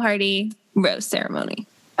cocktail party." Rose ceremony.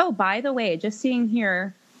 Oh, by the way, just seeing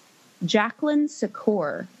here, Jacqueline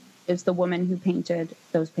Secor is the woman who painted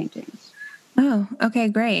those paintings. Oh, okay,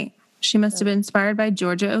 great. She must have been inspired by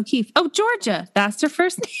Georgia O'Keeffe. Oh, Georgia. That's her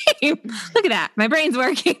first name. Look at that. My brain's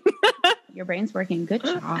working. Your brain's working. Good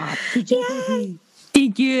job. Yay.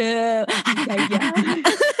 Thank you.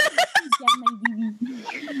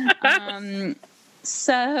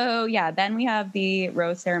 So, yeah, then we have the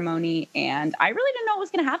rose ceremony, and I really didn't know what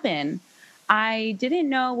was going to happen. I didn't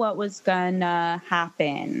know what was going to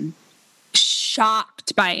happen.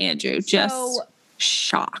 Shocked by Andrew. Just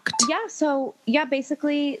shocked. Yeah. So yeah,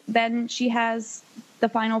 basically then she has the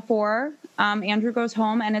final four. Andrew goes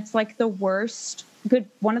home and it's like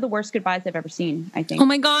one of the worst goodbyes I've ever seen, I think. Oh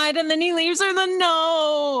my God. And then he leaves her the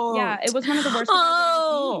note. Yeah, it was one of the worst goodbyes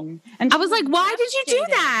I've ever seen. And I was like, why did you do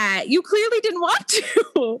that? You clearly didn't want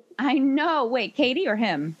to. I know. Wait, Katie or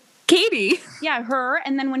him? Katie. Yeah, her.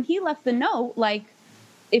 And then when he left the note, like,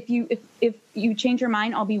 if you change your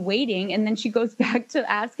mind, I'll be waiting. And then she goes back to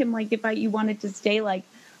ask him, like, if you wanted to stay, like,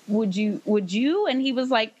 would you? And he was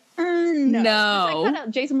like, no.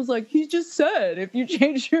 Jason was like, he just said, if you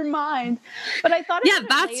change your mind. But I thought,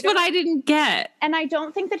 that's later, what I didn't get. And I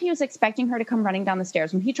don't think that he was expecting her to come running down the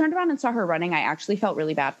stairs. When he turned around and saw her running, I actually felt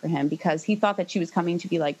really bad for him because he thought that she was coming to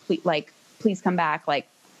be like, please come back. Like,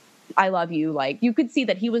 I love you. Like, you could see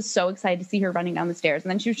that he was so excited to see her running down the stairs.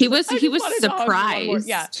 And then he was surprised.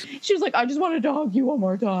 Yeah. She was like, I just wanted to hug you one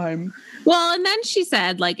more time. Well, and then she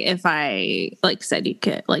said, like, if I said you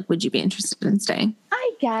could, like, would you be interested in staying?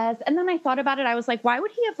 I guess. And then I thought about it. I was like, why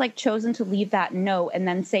would he have like chosen to leave that note and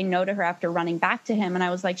then say no to her after running back to him? And I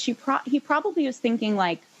was like, he probably was thinking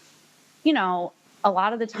like, you know, a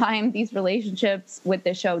lot of the time these relationships with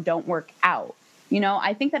the show don't work out. You know,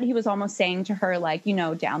 I think that he was almost saying to her, like, you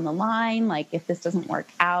know, down the line, like, if this doesn't work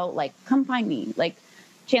out, like, come find me. Like,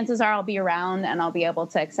 chances are I'll be around and I'll be able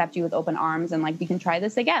to accept you with open arms and, like, we can try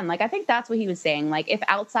this again. Like, I think that's what he was saying. Like, if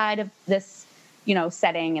outside of this, you know,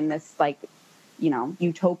 setting and this, like, you know,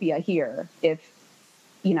 utopia here, if,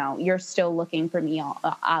 you know, you're still looking for me,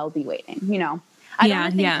 I'll be waiting, you know. I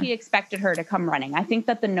don't think he expected her to come running. I think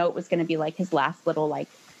that the note was going to be, like, his last little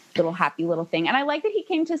happy little thing. And I like that he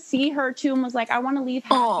came to see her too and was like, I want to leave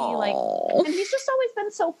happy. Aww. Like, and he's just always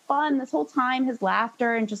been so fun this whole time, his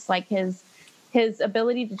laughter and just like his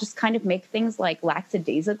ability to just kind of make things like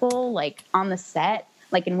lackadaisical, like on the set,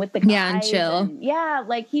 like, and with the guys. Yeah, and chill.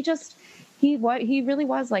 Like he really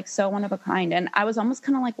was like so one of a kind. And I was almost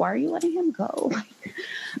kind of like, why are you letting him go?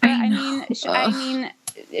 I mean,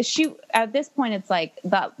 she, at this point, it's like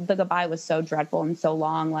the goodbye was so dreadful and so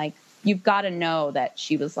long. Like, you've got to know that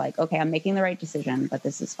she was like, okay, I'm making the right decision, but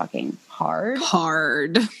this is fucking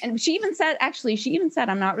hard. And she even said,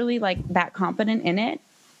 I'm not really like that confident in it,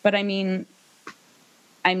 but I mean,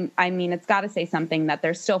 it's got to say something that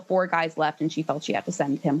there's still 4 guys left and she felt she had to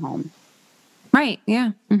send him home. Right.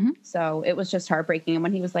 Yeah. Mm-hmm. So it was just heartbreaking. And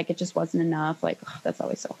when he was like, it just wasn't enough. Like, that's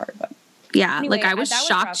always so hard. But yeah, anyway, like I was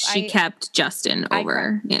shocked she kept Justin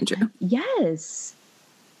over Andrew. Yes.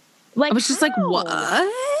 Like, I was just like, what?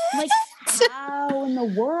 Like, how in the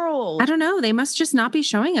world? I don't know. They must just not be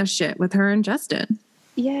showing us shit with her and Justin.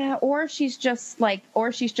 Yeah, or she's just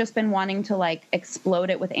been wanting to like explode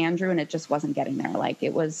it with Andrew and it just wasn't getting there. Like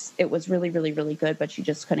it was really, really, really good, but she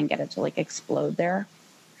just couldn't get it to like explode there,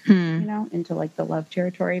 you know, into like the love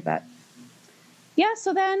territory. But yeah,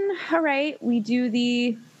 so then, all right,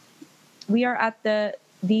 we are at the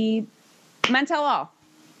Men Tell All.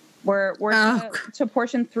 We're to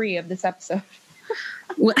portion 3 of this episode.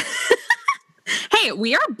 Hey,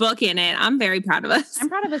 we are booking it. I'm very proud of us. I'm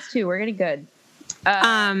proud of us too. We're getting good.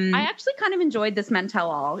 I actually kind of enjoyed this Men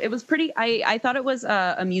Tell All. It was pretty. I thought it was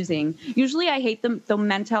amusing. Usually, I hate the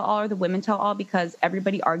Men Tell All or the Women Tell All because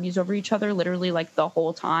everybody argues over each other literally like the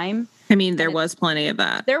whole time. I mean, there was plenty of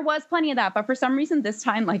that. There was plenty of that, but for some reason this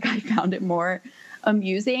time, like I found it more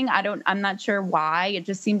amusing. I'm not sure why. It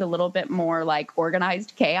just seemed a little bit more like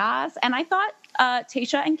organized chaos. And I thought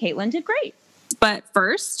Tayshia and Kaitlyn did great. But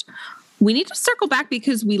first, we need to circle back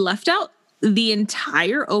because we left out the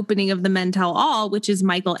entire opening of the Men Tell All, which is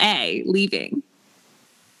Michael A. leaving.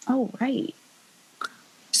 Oh, right.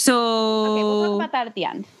 So okay, we'll talk about that at the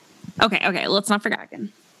end. Okay, let's not forget.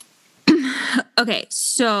 Okay,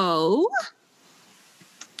 so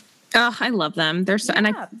I love them. They're so, and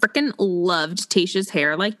I freaking loved Tayshia's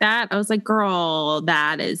hair like that. I was like, girl,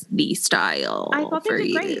 that is the style. I thought they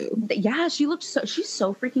did great. Yeah, she's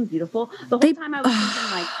so freaking beautiful. The whole time I was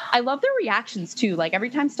thinking, like, I love their reactions too. Like every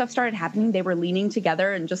time stuff started happening, they were leaning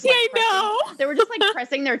together and just like, they were just like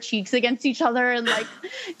pressing their cheeks against each other, and like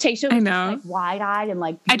Tayshia was just like wide-eyed and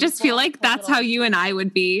like. I just feel like that's how you and I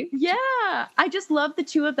would be. Yeah, I just love the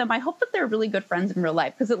two of them. I hope that they're really good friends in real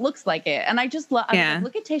life because it looks like it, and I just love. Yeah.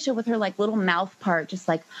 Look at Tayshia with her like little mouth part, just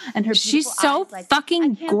like, and her she's so eyes, like,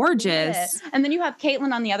 fucking gorgeous. And then you have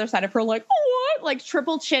Kaitlyn on the other side of her, like, what? Like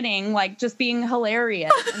triple chinning, like just being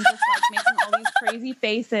hilarious and just like making all these crazy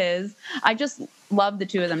faces. I just love the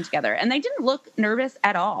two of them together, and they didn't look nervous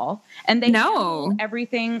at all. And they handled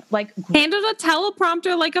everything like handled a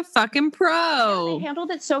teleprompter like a fucking pro. Yeah, they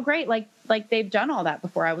handled it so great, like they've done all that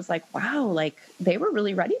before. I was like, wow, like they were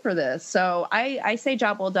really ready for this. So I say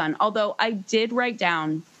job well done. Although I did write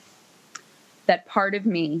down that part of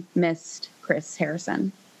me missed Chris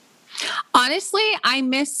Harrison. Honestly, I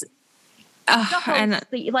miss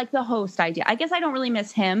the host idea. I guess I don't really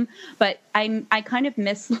miss him, but I kind of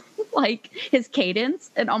miss like his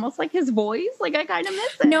cadence and almost like his voice. Like I kind of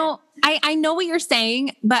miss it. No, I know what you're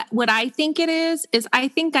saying, but what I think it is I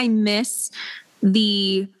think I miss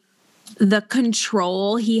the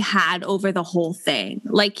control he had over the whole thing.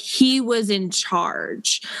 Like he was in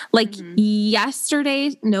charge. Like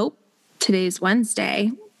today's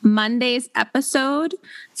Wednesday. Monday's episode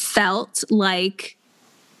felt like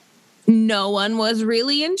no one was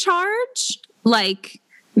really in charge. Like,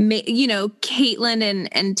 Caitlin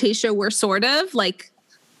and Tayshia were sort of like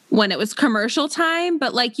when it was commercial time,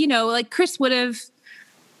 but like, like Chris would have,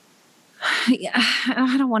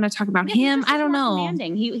 I don't want to talk about him. I don't know.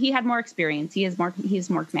 Commanding. He had more experience. He's more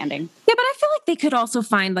commanding. Yeah, but I feel like they could also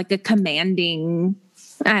find like a commanding,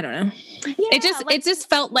 I don't know. Yeah, it just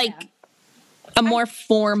felt like a more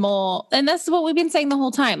formal, and that's what we've been saying the whole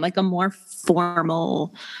time, like a more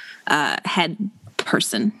formal head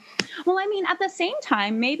person. Well, I mean, at the same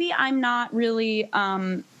time, maybe I'm not really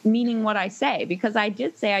meaning what I say, because I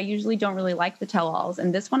did say I usually don't really like the tell-alls,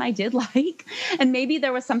 and this one I did like. And maybe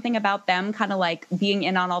there was something about them kind of like being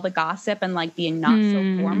in on all the gossip and like being not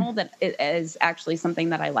so formal that it is actually something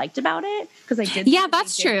that I liked about it, because I did. Yeah,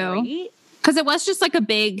 that's true. Because it was just like a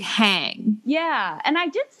big hang. Yeah. And I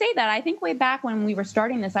did say that. I think way back when we were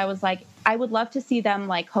starting this, I was like, I would love to see them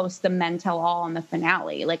like host the Men Tell All on the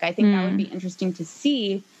finale. Like, I think that would be interesting to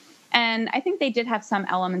see. And I think they did have some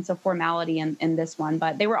elements of formality in this one,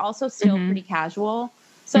 but they were also still pretty casual.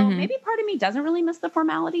 So maybe part of me doesn't really miss the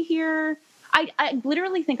formality here. I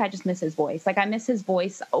literally think I just miss his voice. Like, I miss his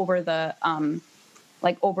voice over the, the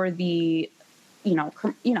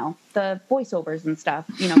voiceovers and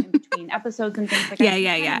stuff, in between episodes and things like that.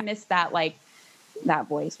 I miss that, like, that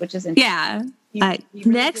voice, which is interesting. Yeah. He really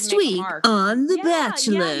next week on The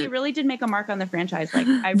Bachelor. Yeah, he really did make a mark on the franchise. Like,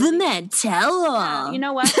 the Men Tell All. Yeah, you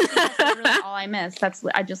know what? That's really all I miss.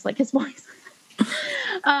 I just like his voice.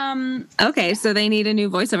 Okay, so they need a new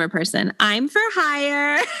voiceover person. I'm for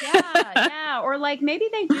hire. Yeah. Or like maybe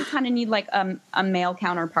they do kind of need like a male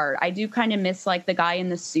counterpart. I do kind of miss like the guy in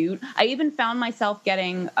the suit. I even found myself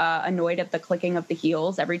getting annoyed at the clicking of the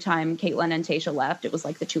heels every time Caitlin and Tayshia left. It was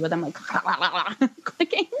like the two of them like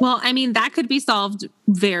clicking. Well, I mean, that could be solved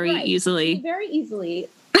very easily. Very easily.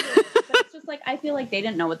 But it's just like I feel like they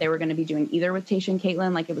didn't know what they were going to be doing either with Tayshia and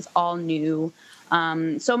Caitlin. Like it was all new.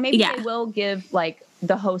 So maybe they will give like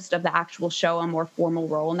the host of the actual show a more formal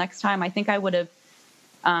role next time. I think I would have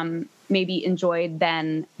maybe enjoyed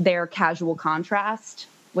then their casual contrast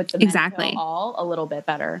with the Men Tell All a little bit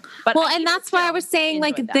better. But and that's why I was saying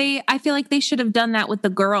like I feel like they should have done that with the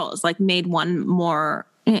girls, like made one more.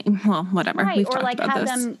 Well, whatever. Right, or like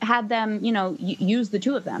had them, use the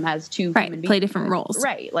two of them as two human beings. Play different roles.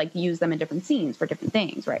 Right, like use them in different scenes for different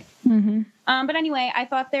things. Right. But anyway, I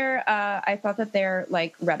thought their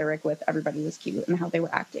like rhetoric with everybody was cute and how they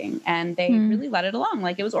were acting, and they really let it along.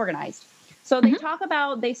 Like it was organized. So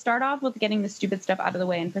they start off with getting the stupid stuff out of the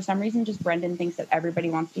way, and for some reason, just Brendan thinks that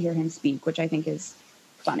everybody wants to hear him speak, which I think is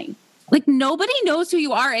funny. Like nobody knows who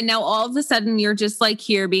you are, and now all of a sudden you're just like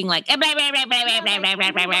here being like, yeah,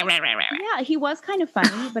 he was kind of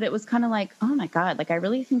funny, but it was kind of like, oh my God, like I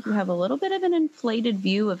really think you have a little bit of an inflated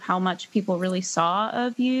view of how much people really saw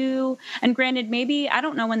of you. And granted, maybe I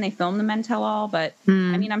don't know when they filmed the Men Tell All, but I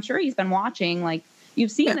mean, I'm sure he's been watching. Like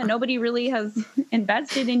you've seen that nobody really has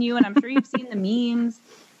invested in you, and I'm sure you've seen the memes.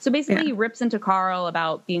 So basically he rips into Carl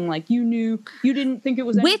about being like, you didn't think it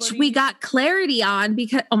was anybody. Which we got clarity on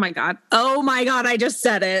because, oh my God, I just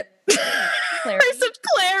said it. Clarity. I said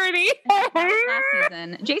clarity. Last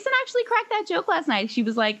season. Jason actually cracked that joke last night. She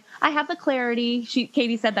was like, I have the clarity.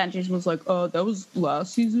 Katie said that and Jason was like, that was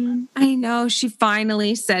last season. I know. She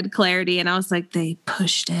finally said clarity and I was like, they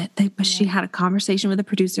pushed it. She had a conversation with a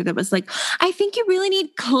producer that was like, I think you really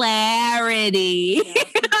need clarity. Yeah,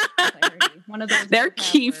 clarity. One of those their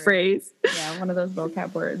key phrase. Yeah, one of those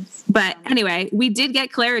vocab words. But anyway, we did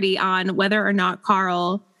get clarity on whether or not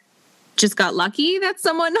Carl just got lucky that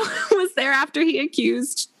someone was there after he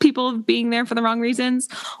accused people of being there for the wrong reasons,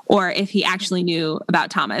 or if he actually knew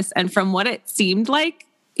about Thomas. And from what it seemed like,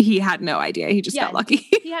 he had no idea. He just got lucky.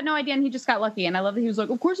 He had no idea and he just got lucky. And I love that he was like,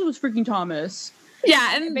 of course it was freaking Thomas.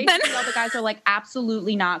 Yeah, and basically all the guys are like,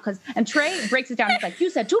 absolutely not. And Trey breaks it down. He's like,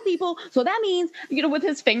 you said two people, so that means, with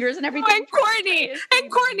his fingers and everything.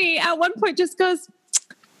 And Courtney at one point just goes,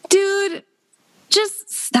 dude,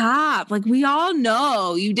 just stop. Like, we all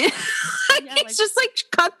know you did. It's just like,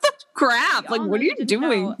 cut crap. Like, what are you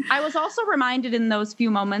doing? Know. I was also reminded in those few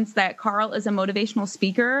moments that Carl is a motivational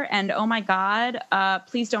speaker. And oh my God,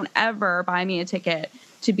 please don't ever buy me a ticket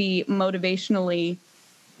to be motivationally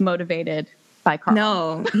motivated by Carl.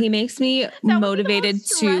 No, he makes me motivated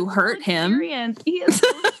to hurt him. He is so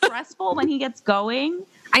stressful when he gets going.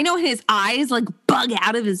 I know his eyes like bug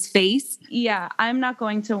out of his face. Yeah, I'm not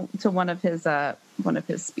going to one of his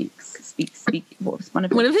speaks.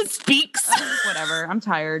 Whatever. I'm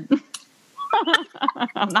tired.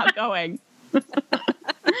 I'm not going. So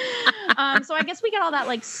I guess we get all that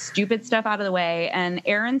like stupid stuff out of the way, and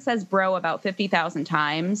Aaron says bro about 50,000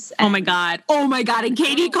 times. Oh my god. And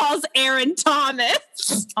Katie calls Aaron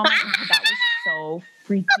Thomas. Oh my god, that was so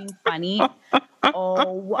freaking funny.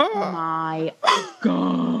 Oh my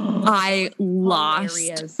god. I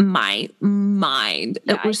lost my mind.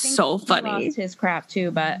 Yeah, it was so funny. He lost his crap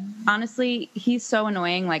too, but honestly, he's so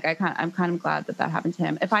annoying. Like I'm kind of glad that happened to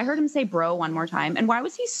him. If I heard him say bro one more time, and why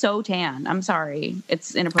was he so tan? I'm sorry.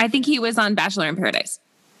 It's inappropriate. I think he was on Bachelor in Paradise.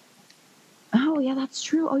 Oh yeah, that's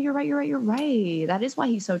true. Oh, you're right. That is why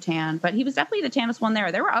he's so tan. But he was definitely the tannest one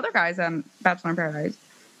there. There were other guys on Bachelor in Paradise.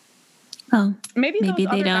 Oh, maybe they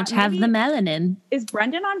don't have the melanin. Is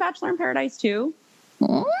Brendan on Bachelor in Paradise too?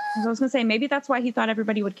 I was going to say, maybe that's why he thought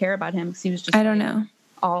everybody would care about him, because he was just, I don't know,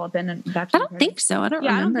 all up in Bachelor. I don't think so. I don't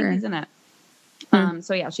remember. I don't think he's in it.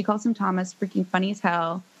 So yeah, she calls him Thomas, freaking funny as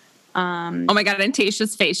hell. Oh my God, and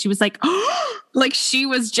Tayshia's face, she was like, oh, like she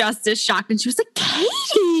was just as shocked, and she was like,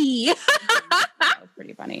 Katie. That was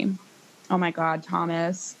pretty funny. Oh my God,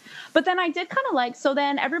 Thomas. But then I did kind of like, so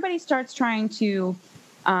then everybody starts trying to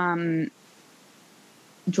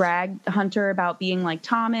drag Hunter about being like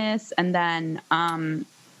Thomas, and then I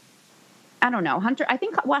don't know, Hunter, I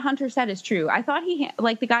think what Hunter said is true. I thought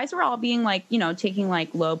like the guys were all being like, you know, taking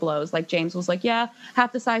like low blows. Like James was like, yeah,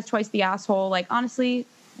 half the size, twice the asshole. Like honestly,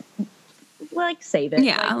 like save it.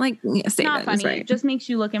 Yeah, save not it. Funny. Right. It just makes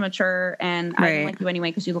you look immature, and I don't like you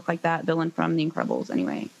anyway because you look like that villain from The Incredibles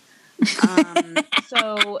anyway.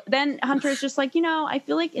 So then Hunter is just like, you know, I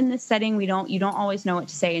feel like in this setting you don't always know what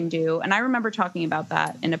to say and do. And I remember talking about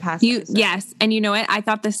that in a past episode. Yes. And you know what? I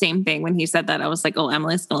thought the same thing when he said that. I was like, oh,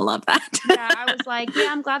 Emily's gonna love that. Yeah, I was like, yeah,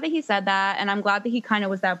 I'm glad that he said that, and I'm glad that he kind of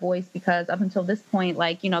was that voice, because up until this point,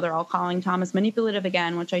 like, you know, they're all calling Thomas manipulative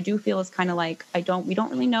again, which I do feel is kind of like we don't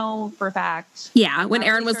really know for a fact. Yeah, when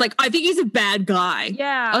Aaron was like, I think he's a bad guy.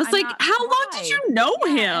 Yeah, I was like, how long did you know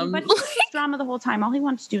him? But he was just drama the whole time. All he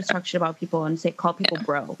wanted to do was talk shit about people and call people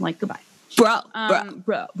bro. Like, goodbye. Bro.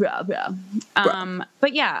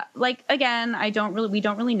 But yeah, like again, we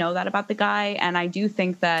don't really know that about the guy, and I do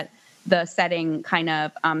think that the setting kind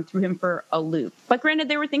of threw him for a loop. But granted,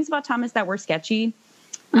 there were things about Thomas that were sketchy.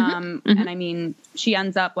 And I mean, she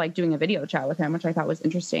ends up like doing a video chat with him, which I thought was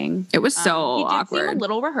interesting. It was so awkward. He did seem a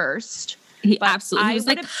little rehearsed. He absolutely was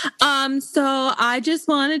like, so I just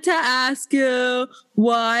wanted to ask you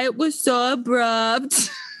why it was so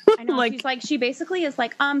abrupt. I know. She basically is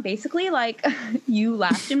like, you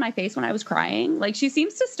laughed in my face when I was crying. Like, she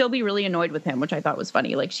seems to still be really annoyed with him, which I thought was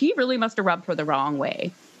funny. Like, she really must have rubbed her the wrong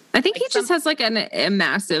way. I think he just has like a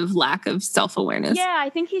massive lack of self-awareness. Yeah, I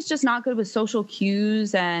think he's just not good with social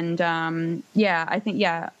cues. And I think,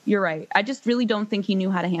 you're right. I just really don't think he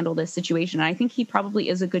knew how to handle this situation. And I think he probably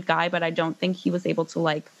is a good guy, but I don't think he was able to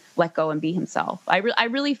like let go and be himself. I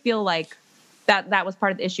really feel like that was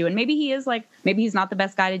part of the issue. And maybe he is like, maybe he's not the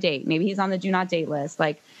best guy to date. Maybe he's on the do not date list.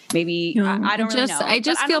 Like maybe I don't really know. I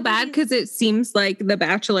just feel bad because it seems like the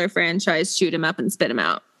Bachelor franchise chewed him up and spit him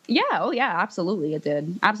out. Yeah. Oh yeah, absolutely. It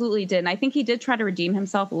did. Absolutely did. And I think he did try to redeem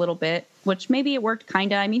himself a little bit, which maybe it worked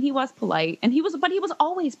kind of. I mean, he was polite, and he was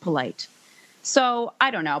always polite. So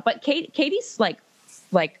I don't know, but Katie's like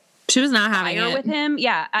she was not having it with him.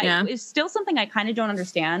 Yeah. It's still something I kind of don't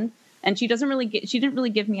understand. And she didn't really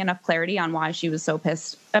give me enough clarity on why she was so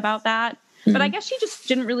pissed about that. Mm-hmm. But I guess she just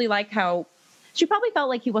didn't really like how she probably felt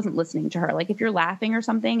like he wasn't listening to her. Like if you're laughing or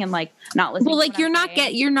something and like not listening. Well, like you're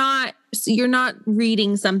not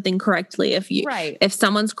reading something correctly if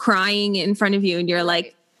someone's crying in front of you and you're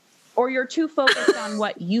like, or you're too focused on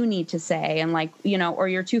what you need to say, and like, you know, or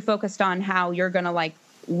you're too focused on how you're going to like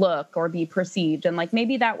look or be perceived. And like,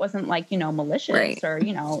 maybe that wasn't like, you know, malicious or,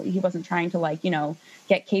 you know, he wasn't trying to like, you know,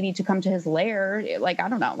 get Katie to come to his lair. Like, I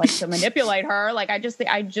don't know, like to manipulate her. Like, I just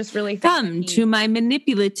really think come to my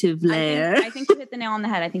manipulative lair. I think you hit the nail on the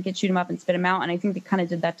head. I think it shoot him up and spit him out. And I think they kind of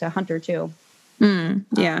did that to Hunter too.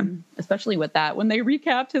 Yeah. Especially with that. When they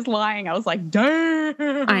recapped his lying, I was like, damn.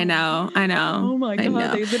 I know. Oh my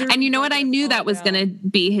God. And you know what? I knew that was going to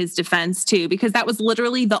be his defense too, because that was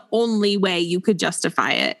literally the only way you could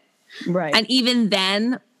justify it. Right. And even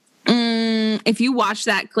then, if you watch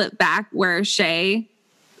that clip back where Shea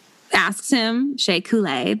asks him, Shea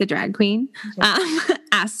Coulee, the drag queen,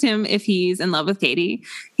 asks him if he's in love with Katie.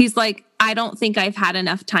 He's like, I don't think I've had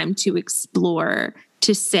enough time to explore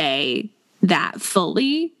to say that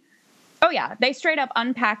fully. Oh, yeah. They straight up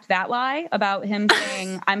unpacked that lie about him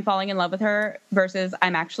saying, I'm falling in love with her versus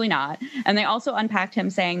I'm actually not. And they also unpacked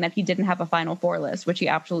him saying that he didn't have a Final Four list, which he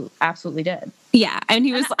absolutely did. Yeah. And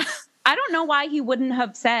he was like, I don't know why he wouldn't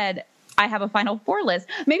have said, I have a Final Four list.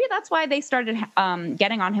 Maybe that's why they started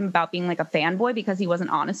getting on him about being like a fanboy, because he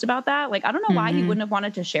wasn't honest about that. Like, I don't know why he wouldn't have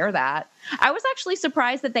wanted to share that. I was actually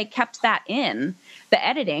surprised that they kept that in the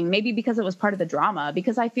editing, maybe because it was part of the drama,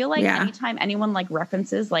 because I feel like anytime anyone like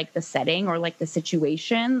references like the setting or like the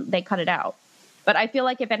situation, they cut it out. But I feel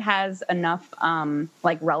like if it has enough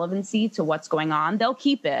like relevancy to what's going on, they'll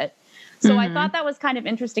keep it. So I thought that was kind of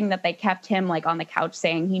interesting that they kept him like on the couch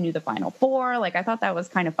saying he knew the Final Four. Like, I thought that was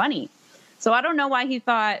kind of funny. So I don't know why he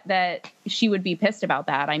thought that she would be pissed about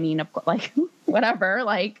that. I mean, like, whatever.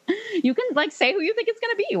 Like, you can like say who you think it's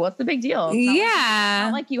going to be. What's the big deal? Yeah.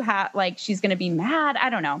 Not like you have like she's going to be mad. I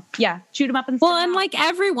don't know. Yeah, shoot him up and well, and like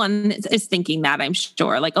everyone is thinking that, I'm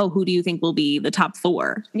sure. Like, oh, who do you think will be the top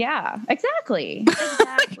 4? Yeah, exactly.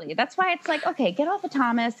 That's why it's like, okay, get off of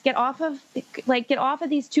Thomas. Get off of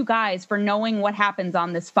these 2 guys for knowing what happens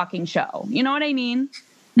on this fucking show. You know what I mean?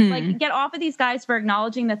 Like, get off of these guys for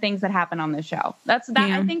acknowledging the things that happen on this show. That.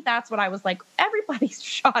 I think that's what I was like, everybody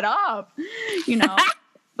shut up, you know?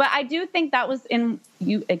 But I do think that was in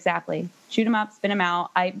you. Exactly. Shoot him up, spin him out.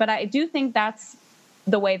 But I do think that's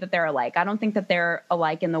the way that they're alike. I don't think that they're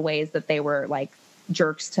alike in the ways that they were like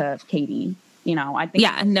jerks to Katie. You know, I think.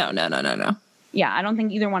 Yeah, no. Yeah. I don't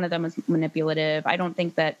think either one of them was manipulative. I don't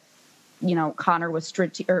think that, you know, Hunter was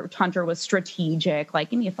strategic. Like,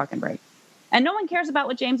 give me a fucking break. And no one cares about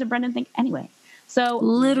what James and Brendan think anyway. So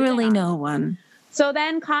literally no one. So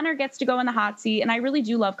then Connor gets to go in the hot seat, and I really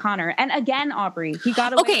do love Connor. And again, Aubrey, he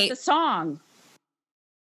got away with the song.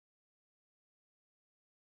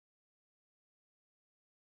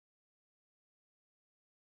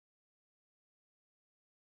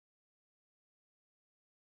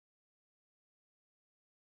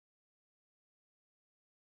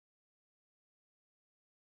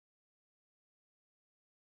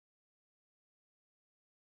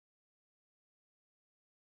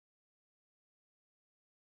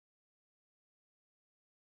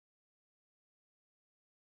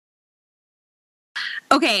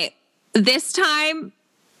 Okay, this time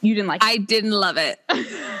you didn't like it. I didn't love it.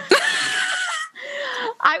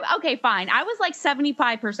 Okay, fine. I was like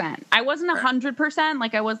 75%. I wasn't 100%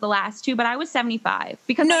 like I was the last 2, but I was 75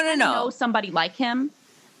 because I know somebody like him.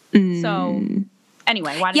 So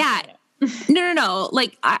anyway, why did you hate it? No.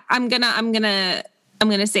 Like I'm gonna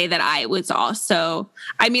say that I was also.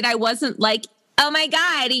 I mean, I wasn't like, oh my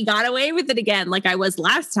God, he got away with it again, like I was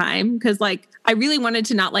last time, because like I really wanted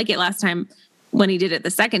to not like it last time when he did it the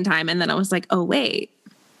second time, and then I was like, oh wait,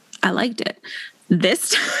 I liked it.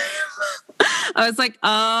 This time I was like,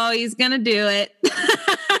 oh, he's gonna do it.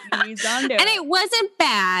 He's gonna do it. And it wasn't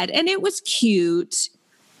bad, and it was cute.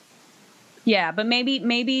 Yeah, but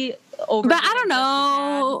maybe over. But I don't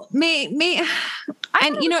know.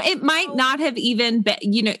 And you know, it might not have even been.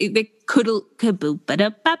 You know, it could have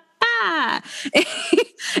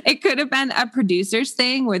been a producer's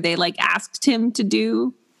thing where they like asked him to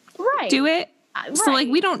do it. Right. So like,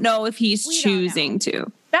 we don't know if he's choosing to.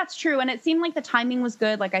 That's true. And it seemed like the timing was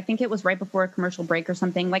good. Like, I think it was right before a commercial break or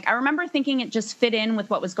something. Like, I remember thinking it just fit in with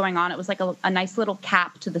what was going on. It was like a nice little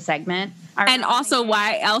cap to the segment. And also,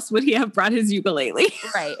 why else would he have brought his ukulele?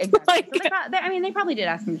 Right, exactly. So they probably did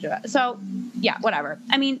ask him to do it. So, yeah, whatever.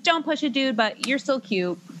 I mean, don't push it, dude, but you're still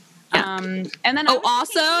cute. Yeah. And then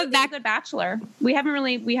also that Good Bachelor. We haven't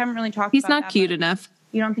really talked. He's about not cute enough.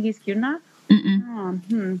 You don't think he's cute enough?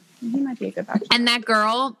 He might be a good Bachelor. And that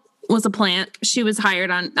girl was a plant. She was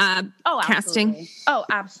hired on casting. Oh,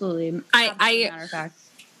 absolutely. Matter of fact.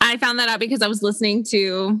 I found that out because I was listening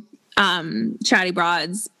to Chatty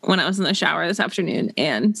Broads when I was in the shower this afternoon,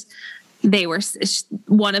 and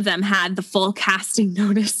one of them had the full casting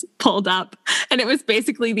notice pulled up, and it was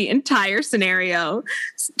basically the entire scenario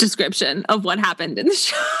description of what happened in the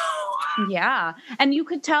show. Yeah. And you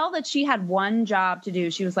could tell that she had one job to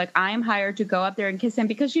do. She was like, I am hired to go up there and kiss him,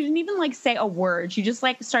 because she didn't even like say a word. She just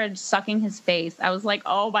like started sucking his face. I was like,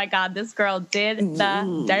 oh my God, this girl did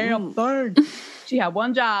the damn thing. She had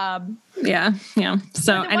one job. Yeah.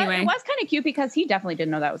 So anyway. It was kind of cute because he definitely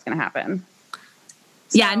didn't know that was going to happen.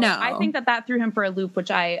 Yeah, no. I think that threw him for a loop,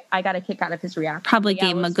 which I got a kick out of his reaction. Probably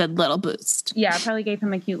gave him a good little boost. Yeah, probably gave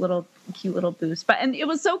him a cute little boost. And it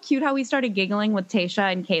was so cute how he started giggling with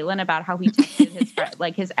Tayshia and Caitlyn about how he texted his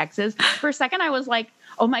like his exes. For a second, I was like,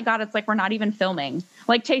 oh my God, it's like we're not even filming.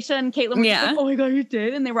 Like Tayshia and Caitlyn were just like, oh my God, you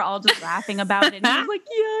did? And they were all just laughing about it. And he was like,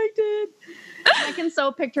 yeah, I did. And I can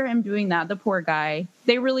so picture him doing that, the poor guy.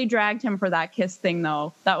 They really dragged him for that kiss thing,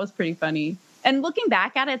 though. That was pretty funny. And looking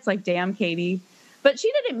back at it, it's like, damn, Katie. But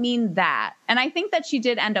she didn't mean that. And I think that she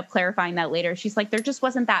did end up clarifying that later. She's like, there just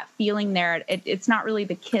wasn't that feeling there. It's not really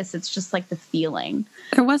the kiss. It's just like the feeling.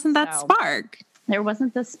 There wasn't that spark. There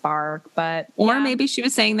wasn't the spark, but... Or maybe she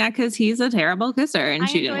was saying that because he's a terrible kisser and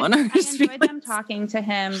she didn't want to hurt his feelings. I enjoyed them talking to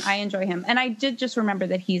him. I enjoy him. And I did just remember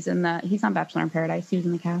that he's on Bachelor in Paradise. He was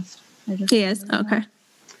in the cast. He is? Okay.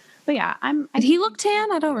 But yeah, Did he look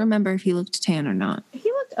tan? I don't remember if he looked tan or not.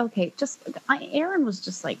 He looked okay. Aaron was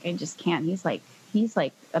just like, I just can't. He's like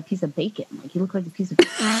a piece of bacon. Like he looked like a piece of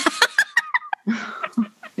bacon. I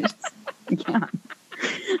can't.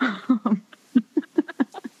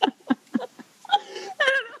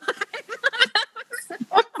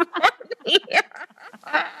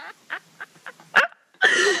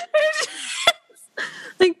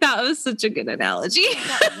 Like that was such a good analogy.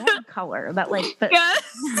 That red color, that like,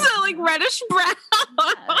 so like reddish brown.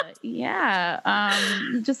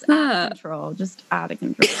 Just out of control. Just out of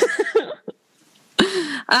control.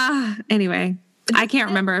 Anyway, I can't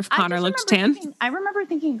remember if Connor looked tan. I remember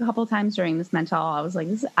thinking a couple times during this mental, I was like,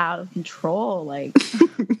 this is out of control. Like,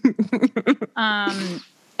 and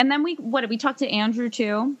then we talked to Andrew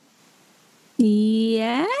too.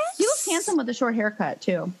 Yes. He looks handsome with a short haircut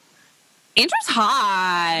too. Andrew's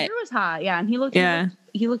hot. Andrew was hot. Yeah. And he looked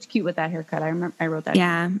cute with that haircut. I remember I wrote that.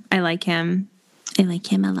 Yeah. I like him. I like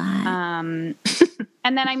him a lot.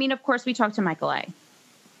 And then, I mean, of course we talked to Michael A.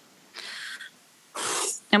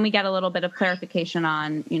 And we get a little bit of clarification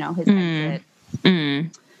on, his exit.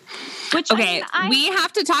 Which, okay, we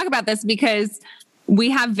have to talk about this because we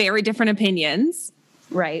have very different opinions.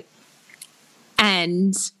 Right.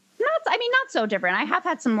 And not so different. I have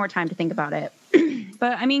had some more time to think about it.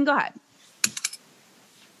 But I mean, go ahead.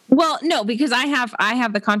 Well, no, because I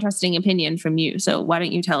have the contrasting opinion from you. So why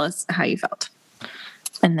don't you tell us how you felt?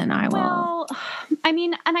 And then I will. Well, I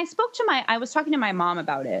mean, and I was talking to my mom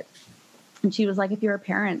about it. And she was like, if you're a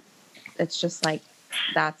parent, it's just like,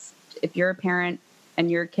 if you're a parent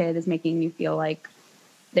and your kid is making you feel like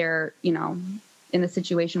they're, in a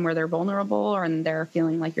situation where they're vulnerable or they're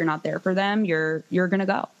feeling like you're not there for them, you're going to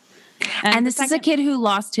go. And this is a kid who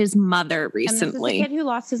lost his mother recently.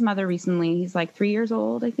 He's like 3 years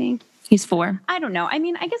old, I think. He's 4. I don't know. I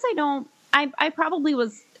mean, I guess I probably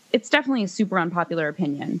was, it's definitely a super unpopular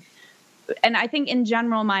opinion. And I think in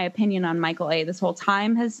general, my opinion on Michael A. this whole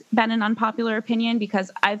time has been an unpopular opinion because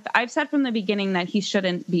I've said from the beginning that he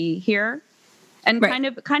shouldn't be here. And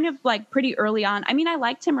right. kind of like pretty early on. I mean, I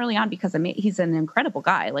liked him early on because he's an incredible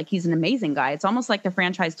guy. Like he's an amazing guy. It's almost like the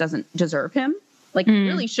franchise doesn't deserve him. Like you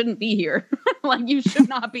really shouldn't be here. Like you should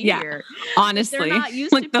not be here. Honestly,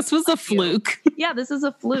 like this was a fluke. Yeah, this is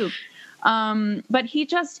a fluke. But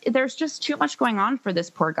there's just too much going on for this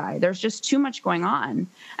poor guy. There's just too much going on.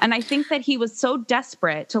 And I think that he was so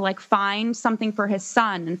desperate to like find something for his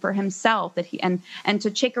son and for himself that and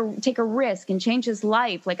to take a risk and change his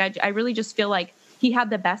life. Like I really just feel like he had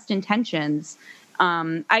the best intentions.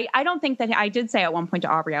 I don't think that I did say at one point to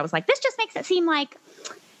Aubrey, I was like, this just makes it seem like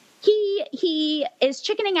he is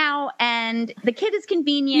chickening out and the kid is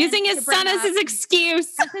convenient. Using his son as his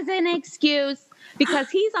excuse. This is an excuse.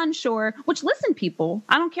 Because he's unsure, which listen, people,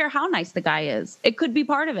 I don't care how nice the guy is. It could be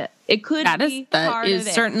part of it. It could be part of it. That is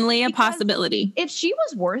certainly a possibility. If she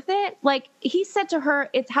was worth it, like he said to her,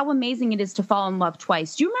 it's how amazing it is to fall in love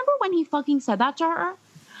twice. Do you remember when he fucking said that to her?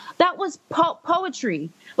 That was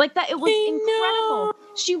poetry. Like that. It was incredible.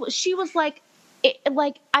 She was like,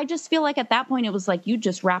 I just feel like at that point it was like you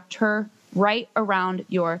just wrapped her right around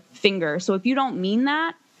your finger. So if you don't mean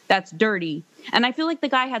that, that's dirty. And I feel like the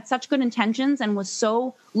guy had such good intentions and was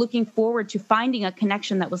so looking forward to finding a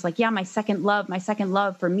connection that was like, yeah, my second love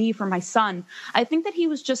for me, for my son. I think that he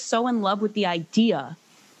was just so in love with the idea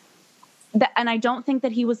and I don't think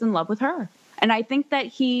that he was in love with her. And I think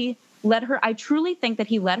that I truly think that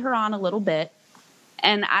he led her on a little bit.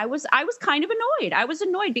 And I was kind of annoyed. I was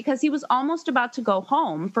annoyed because he was almost about to go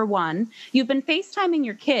home, for one. You've been FaceTiming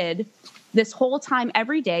your kid this whole time,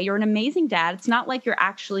 every day. You're an amazing dad. It's not like you're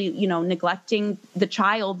actually, neglecting the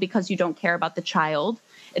child because you don't care about the child.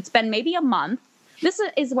 It's been maybe a month. This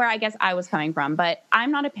is where I guess I was coming from, but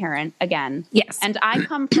I'm not a parent again. Yes. And I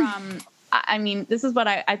come from I mean, this is what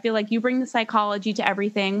I feel like you bring the psychology to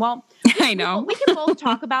everything. Well, I know. We can both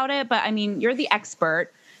talk about it, but I mean, you're the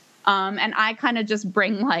expert. And I kind of just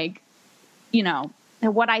bring like, you know,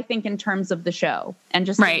 what I think in terms of the show and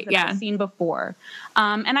just things that I've seen before.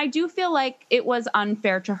 And I do feel like it was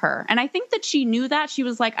unfair to her. And I think that she knew that. She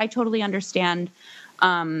was like, I totally understand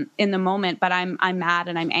in the moment, but I'm mad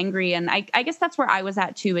and I'm angry. And I guess that's where I was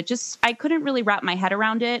at too. I couldn't really wrap my head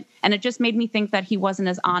around it. And it just made me think that he wasn't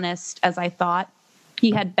as honest as I thought he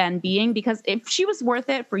had been being, because if she was worth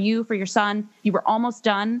it for you, for your son, you were almost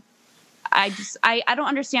done. I don't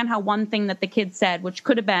understand how one thing that the kid said, which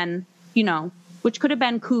could have been, you know,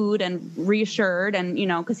 cooed and reassured and, you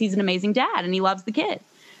know, because he's an amazing dad and he loves the kid.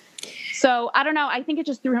 So I don't know. I think it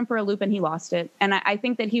just threw him for a loop and he lost it. And I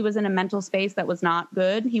think that he was in a mental space that was not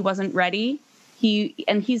good. He wasn't ready.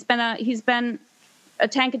 He's been a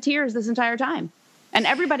tank of tears this entire time. And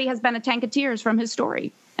everybody has been a tank of tears from his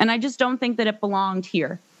story. And I just don't think that it belonged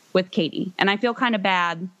here with Katie. And I feel kind of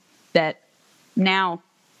bad that now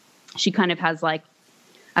she kind of has like,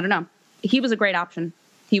 I don't know. He was a great option.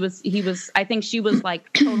 He was, I think she was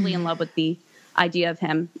like totally in love with the idea of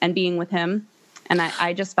him and being with him. And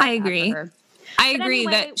I just felt bad for her. I agree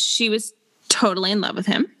that she was totally in love with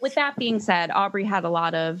him. With that being said, Aubrey had a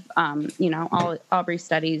lot of, Aubrey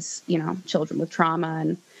studies, you know, children with trauma,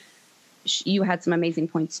 and you had some amazing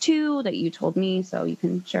points too that you told me, so you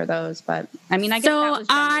can share those. But I mean, I guess that was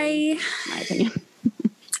my opinion.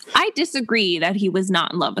 I disagree that he was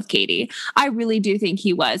not in love with Katie. I really do think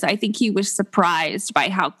he was. I think he was surprised by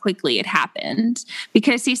how quickly it happened,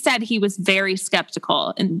 because he said he was very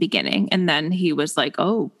skeptical in the beginning. And then he was like,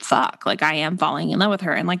 oh, fuck, like I am falling in love with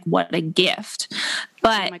her. And like, what a gift.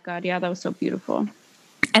 But oh my God. Yeah, that was so beautiful.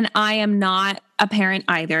 And I am not a parent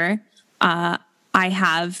either. I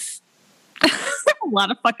have a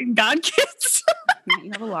lot of fucking god kids.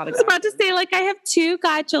 You have a lot of. I was about to say, like, I have 2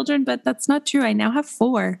 godchildren, but that's not true. I now have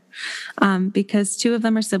 4, because 2 of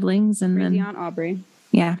them are siblings, and Crazy then Aunt Aubrey.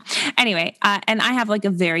 Yeah. Anyway, and I have like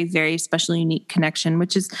a very, very special, unique connection,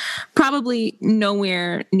 which is probably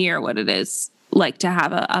nowhere near what it is like to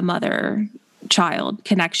have a mother-child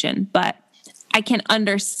connection. But I can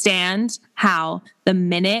understand how the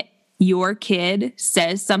minute your kid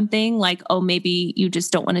says something like, oh, maybe you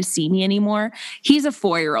just don't want to see me anymore. He's a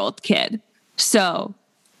 4-year-old kid. So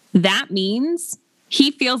that means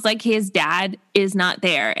he feels like his dad is not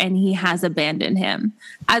there and he has abandoned him.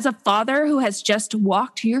 As a father who has just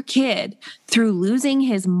walked your kid through losing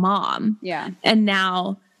his mom, and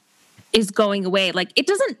now is going away, like, it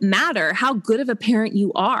doesn't matter how good of a parent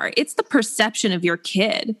you are. It's the perception of your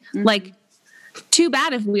kid. Mm-hmm. Like, too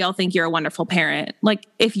bad if we all think you're a wonderful parent. Like,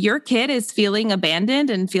 if your kid is feeling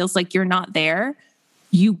abandoned and feels like you're not there,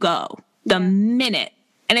 you go the minute.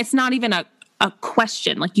 And it's not even a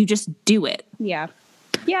question. Like, you just do it. Yeah.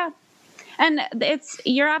 Yeah. And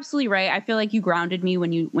you're absolutely right. I feel like you grounded me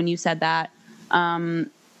when you said that. And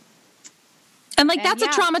like, that's a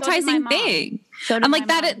traumatizing thing. And like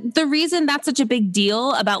the reason that's such a big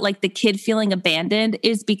deal about like the kid feeling abandoned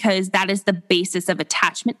is because that is the basis of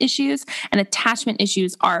attachment issues. And attachment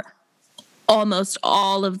issues are almost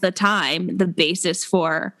all of the time the basis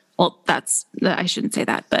for, well, I shouldn't say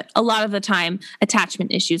that, but a lot of the time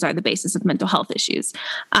attachment issues are the basis of mental health issues.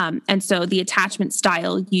 And so the attachment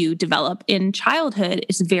style you develop in childhood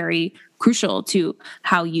is very crucial to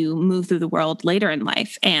how you move through the world later in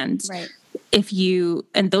life. And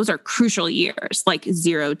and those are crucial years, like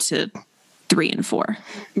 0 to 3 and 4.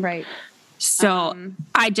 Right. So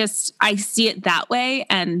I see it that way.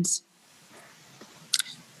 And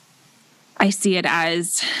I see it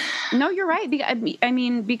as... No, you're right. I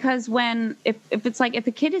mean, because if it's like, if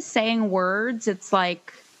a kid is saying words, it's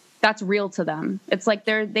like, that's real to them. It's like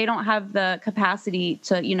they don't have the capacity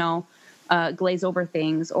to, you know, glaze over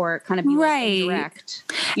things or kind of be like direct.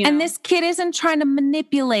 And this kid isn't trying to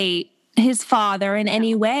manipulate his father in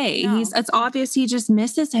any way. No. It's obvious he just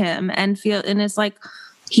misses him and it's like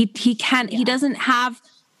he doesn't have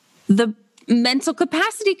the mental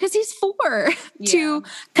capacity because he's 4 to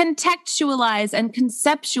contextualize and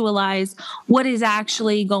conceptualize what is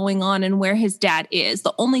actually going on and where his dad is.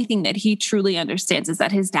 The only thing that he truly understands is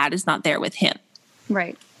that his dad is not there with him.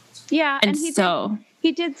 Right. Yeah. And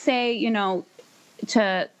he did say, you know,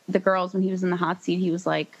 to the girls when he was in the hot seat, he was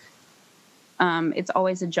like, it's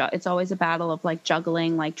always a battle of like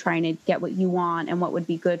juggling, like trying to get what you want and what would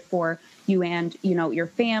be good for you and, you know, your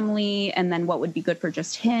family, and then what would be good for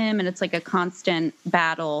just him. And it's like a constant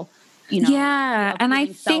battle, you know. Yeah. And I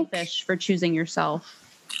think selfish for choosing yourself.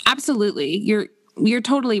 Absolutely. You're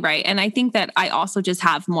totally right. And I think that I also just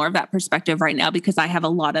have more of that perspective right now because I have a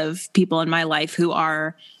lot of people in my life who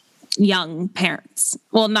are young parents.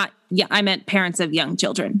 Well, not, yeah, I meant parents of young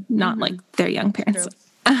children, not like their young parents.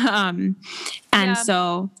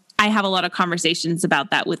 So I have a lot of conversations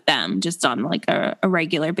about that with them just on like a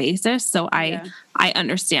regular basis. So I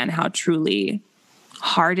understand how truly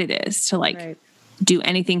hard it is to like do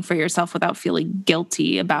anything for yourself without feeling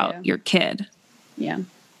guilty about your kid. Yeah.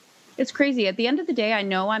 It's crazy. At the end of the day, I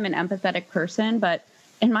know I'm an empathetic person, but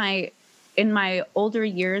in my older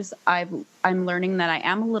years, I'm learning that I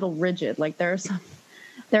am a little rigid. Like there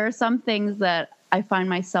are some things that I find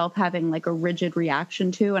myself having like a rigid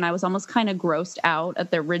reaction to, and I was almost kind of grossed out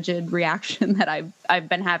at the rigid reaction that I've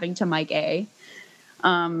been having to Mike A.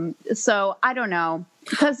 So I don't know,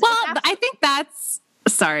 because I think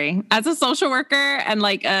as a social worker and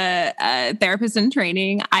like a therapist in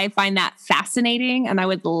training, I find that fascinating, and I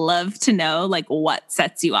would love to know like what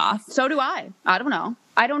sets you off. So do I. I don't know.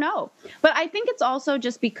 But I think it's also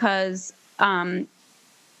just because I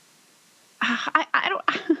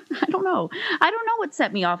don't know. I don't know what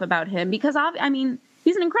set me off about him, because I mean,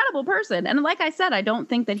 he's an incredible person. And like I said, I don't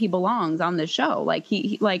think that he belongs on this show. Like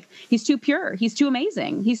he's too pure. He's too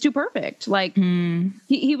amazing. He's too perfect. Like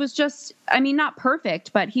he was just, I mean, not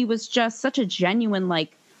perfect, but he was just such a genuine,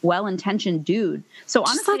 like well-intentioned dude. So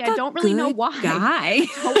honestly, like I don't really know why. I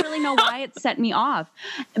don't really know why it set me off.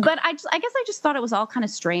 But I guess I just thought it was all kind of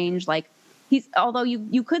strange. Like although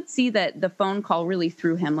you could see that the phone call really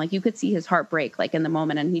threw him, like you could see his heart break like in the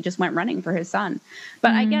moment, and he just went running for his son.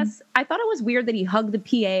 But I guess I thought it was weird that he hugged the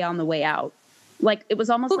PA on the way out. Like it was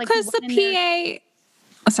almost like because the PA.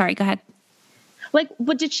 Oh, sorry, go ahead. Like,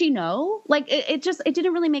 but did she know? Like it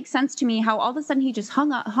didn't really make sense to me how all of a sudden he just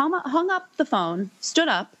hung up the phone, stood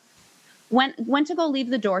up, went to go leave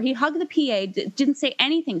the door. He hugged the PA, didn't say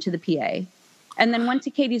anything to the PA, and then went to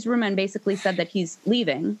Katie's room and basically said that he's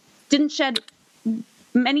leaving. Didn't shed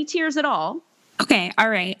many tears at all. Okay, all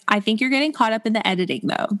right. I think you're getting caught up in the editing,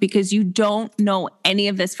 though, because you don't know any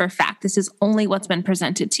of this for a fact. This is only what's been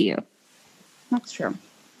presented to you. That's true.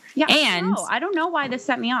 Yeah, and I don't know why this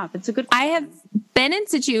set me off. It's a good question. I have been in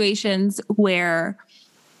situations where,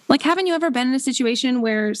 like, haven't you ever been in a situation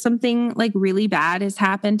where something like really bad has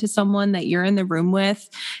happened to someone that you're in the room with,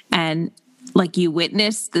 and like you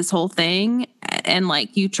witness this whole thing, and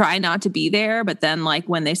like you try not to be there, but then like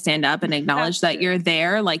when they stand up and acknowledge that you're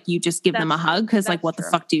there, like you just give them a hug, because like what the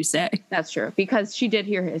fuck do you say? That's true, because she did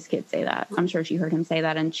hear his kid say that. I'm sure she heard him say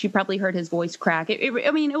that, and she probably heard his voice crack.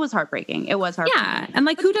 I mean, it was heartbreaking. It was heartbreaking. Yeah, and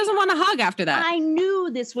like who doesn't want a hug after that? I knew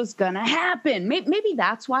this was gonna happen. Maybe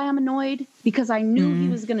that's why I'm annoyed, because I knew he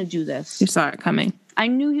was gonna do this. You saw it coming. I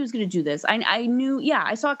knew he was gonna do this. I knew. Yeah,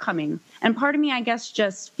 I saw it coming, and part of me, I guess,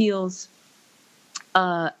 just feels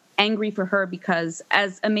angry for her, because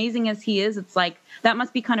as amazing as he is, it's like that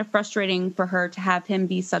must be kind of frustrating for her to have him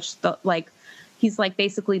be such like he's like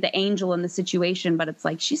basically the angel in the situation, but it's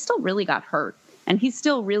like she still really got hurt, and he's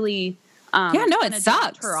still really it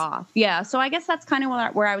sucks her off. Yeah, so I guess that's kind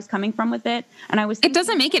of where I was coming from with it, and I was thinking, it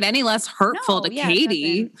doesn't make it any less hurtful to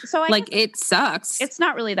Katie. So it sucks. It's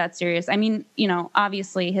not really that serious. I mean, you know,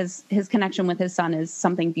 obviously his connection with his son is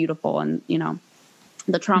something beautiful, and you know,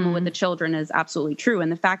 the trauma with the children is absolutely true.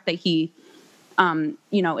 And the fact that he,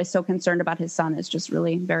 is so concerned about his son is just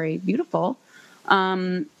really very beautiful.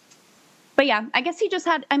 But yeah, I guess he just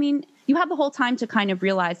you had the whole time to kind of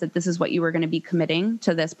realize that this is what you were going to be committing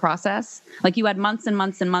to this process. Like you had months and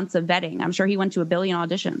months and months of vetting. I'm sure he went to 1 billion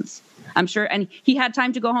auditions. I'm sure. And he had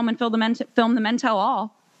time to go home and film the Mentel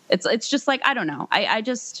all. It's just like, I don't know.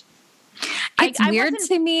 It's weird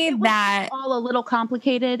to me that all a little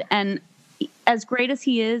complicated, and as great as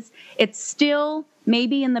he is, it's still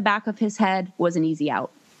maybe in the back of his head was an easy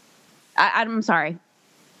out. I'm sorry.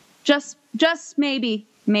 Just maybe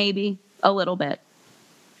a little bit,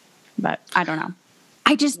 but I don't know.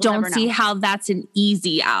 I just don't see how that's an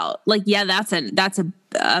easy out. Like, yeah, that's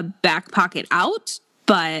a back pocket out,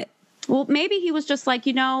 but well, maybe he was just like,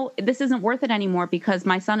 this isn't worth it anymore because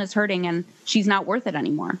my son is hurting and she's not worth it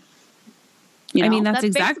anymore. I mean, that's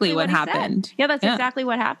exactly what happened. Yeah, that's exactly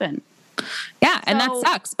what happened. Yeah, and that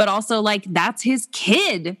sucks. But also, like, that's his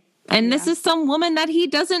kid. And this is some woman that he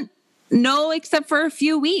doesn't know except for a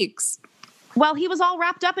few weeks. Well, he was all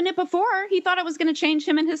wrapped up in it before. He thought it was going to change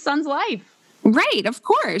him and his son's life. Right, of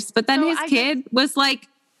course. But then his kid was like...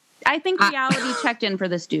 I think reality checked in for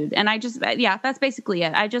this dude. And that's basically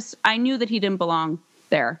it. I knew that he didn't belong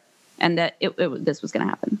there and that this was going to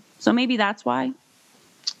happen. So maybe that's why.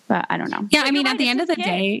 But I don't know. Yeah, I mean, at the end of the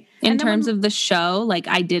day, in terms of the show, like,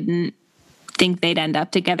 I didn't think they'd end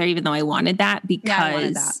up together, even though I wanted that,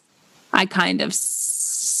 because I kind of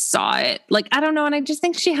saw it. Like, I don't know. And I just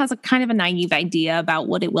think she has a kind of a naive idea about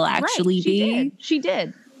what it will actually be. She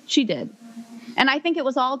did. She did. And I think it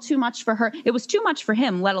was all too much for her. It was too much for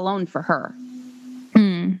him, let alone for her.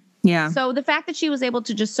 Yeah. So the fact that she was able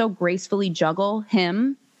to just so gracefully juggle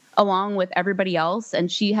him along with everybody else,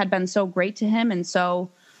 and she had been so great to him and so,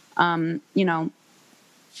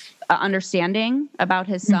 understanding about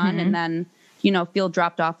his son, and then, feel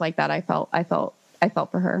dropped off like that. I felt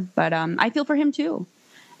for her, but I feel for him too.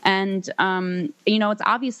 And, it's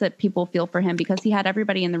obvious that people feel for him because he had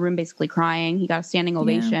everybody in the room basically crying. He got a standing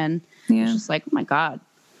ovation. Yeah. It's just like, oh my God,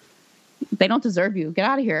 they don't deserve you. Get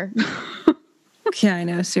out of here. Yeah, I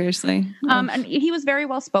know. Seriously. And he was very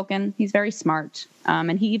well spoken. He's very smart.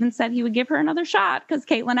 And he even said he would give her another shot because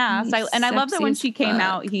Caitlyn asked. I love that when she came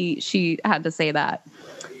out, she had to say that.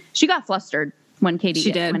 She got flustered when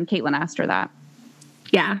Caitlyn asked her that.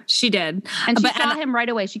 Yeah, she did. And she saw him right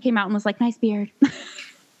away. She came out and was like, nice beard.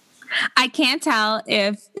 I can't tell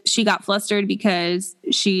if she got flustered because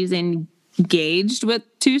she's engaged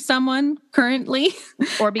to someone currently.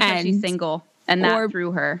 Or because she's single and that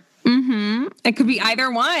threw her. Mm-hmm. It could be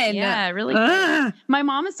either one. Yeah, really. My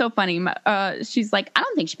mom is so funny. She's like, I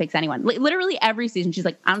don't think she picks anyone. Literally every season, she's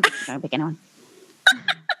like, I don't think she's going to pick anyone.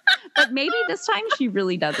 But maybe this time she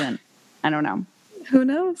really doesn't. I don't know. Who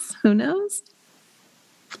knows?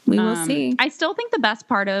 We will see. I still think the best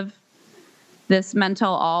part of this Men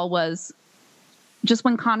Tell All was just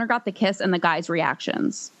when Connor got the kiss and the guys'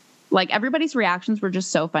 reactions. Like, everybody's reactions were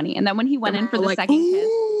just so funny. And then when he went in for the second kiss,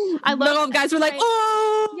 I love the guys were like,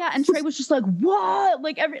 oh. Yeah, and Trey was just like, what?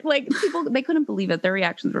 Like, people, they couldn't believe it. Their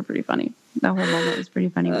reactions were pretty funny. That whole moment was pretty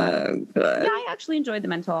funny. But yeah, I actually enjoyed the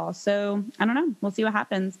Men Tell All. So, I don't know. We'll see what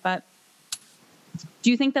happens. But do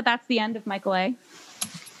you think that that's the end of Michael A?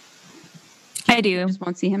 I do. Just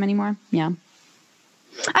won't see him anymore? Yeah.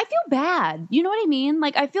 I feel bad. You know what I mean?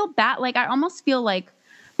 Like, I feel bad. Like, I almost feel like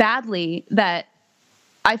badly that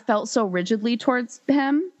I felt so rigidly towards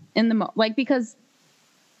him in the because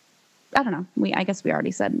I don't know. I guess we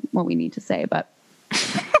already said what we need to say, but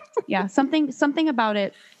yeah, something about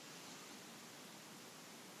it.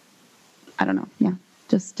 I don't know. Yeah,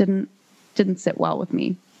 just didn't sit well with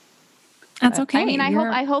me. That's okay. I mean,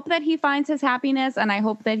 I hope that he finds his happiness, and I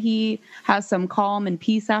hope that he has some calm and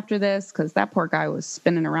peace after this, because that poor guy was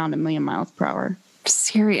spinning around a million miles per hour.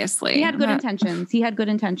 Seriously, he had good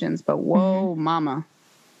intentions. But whoa, mama,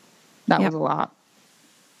 that was a lot.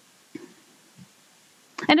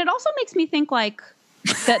 And it also makes me think like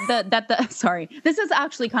that sorry, this is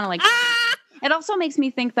actually kind of like, it also makes me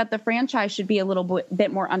think that the franchise should be a little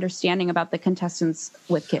bit more understanding about the contestants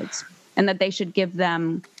with kids, and that they should give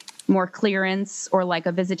them more clearance or like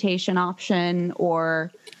a visitation option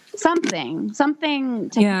or something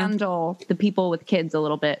to handle the people with kids a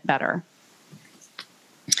little bit better.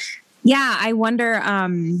 Yeah. I wonder,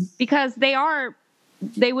 because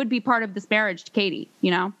they would be part of this marriage to Katie,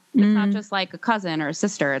 It's not just like a cousin or a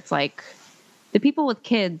sister. It's like the people with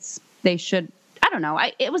kids, they should, I don't know.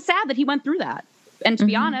 It was sad that he went through that. And to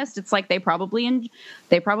be honest, it's like they probably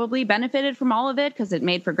benefited from all of it because it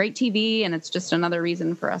made for great TV, and it's just another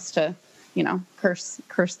reason for us to,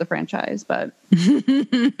 curse the franchise. But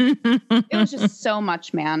it was just so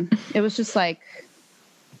much, man. It was just like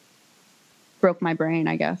broke my brain,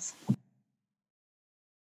 I guess.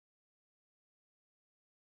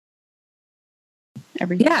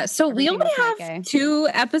 So we only have 2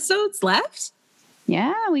 episodes left.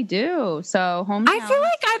 Yeah, we do. So Hometown. I feel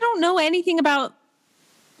like I don't know anything about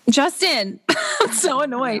Justin. I'm so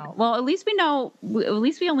annoyed. Well, at least we know. At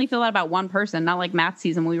least we only feel out about one person. Not like Matt's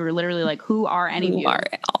season. We were literally like, "Who are any of you?" Who are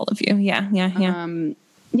all of you? Yeah.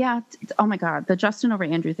 Yeah. Oh my God, the Justin over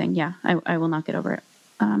Andrew thing. Yeah, I will not get over it.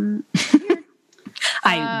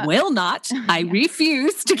 I will not. I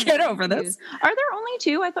refuse to get over this. Are there only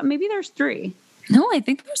 2? I thought maybe there's 3. No, I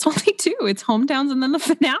think there's only 2. It's Hometowns and then the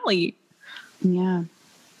finale. Yeah.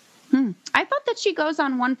 I thought that she goes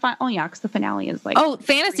on one oh yeah, because the finale is like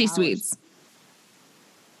Fantasy Suites.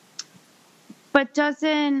 But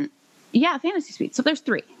Fantasy Suites. So there's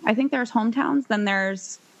 3. I think there's Hometowns, then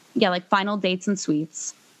there's like Final Dates and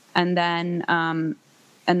Suites, and then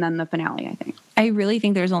the finale, I think. I really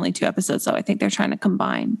think there's only 2 episodes, so I think they're trying to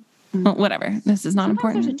combine. Well, whatever. This is not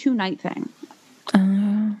important. There's a 2-night thing.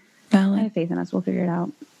 Valid. I have faith in us. We'll figure it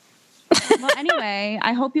out. Well, anyway,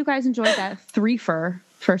 I hope you guys enjoyed that threefer.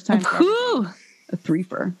 First time. A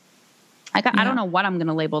threefer. I don't know what I'm going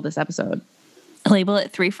to label this episode. Label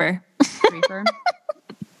it threefer. Threefer.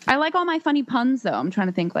 I like all my funny puns, though. I'm trying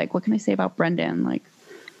to think, like, what can I say about Brendan? Like,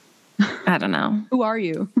 I don't know. Who are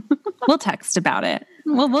you? We'll text about it.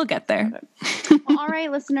 We'll get there. Well, all right,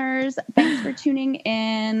 listeners. Thanks for tuning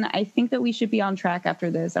in. I think that we should be on track after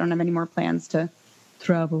this. I don't have any more plans to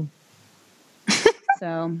travel.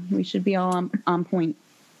 So we should be all on point.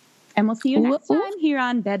 And we'll see you next time here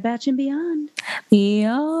on Bad Batch and Beyond.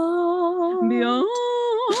 Beyond.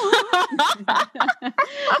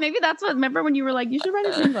 Maybe that's what, remember when you were like, you should write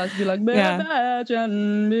a sing class, be like, Bad Batch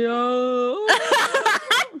and Beyond.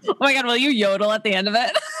 Oh my God, will you yodel at the end of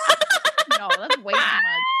it? No, that's way too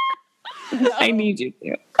much. No. I need you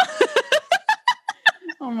to.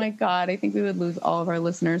 Oh my God, I think we would lose all of our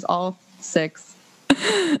listeners, all 6.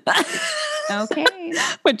 Okay.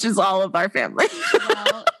 Which is all of our family.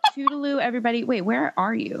 Well, toodaloo, everybody. Wait, where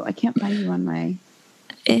are you? I can't find you on my...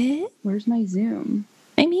 Where's my Zoom?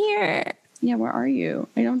 I'm here. Yeah, where are you?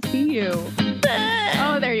 I don't see you.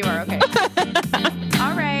 Oh, there you are. Okay.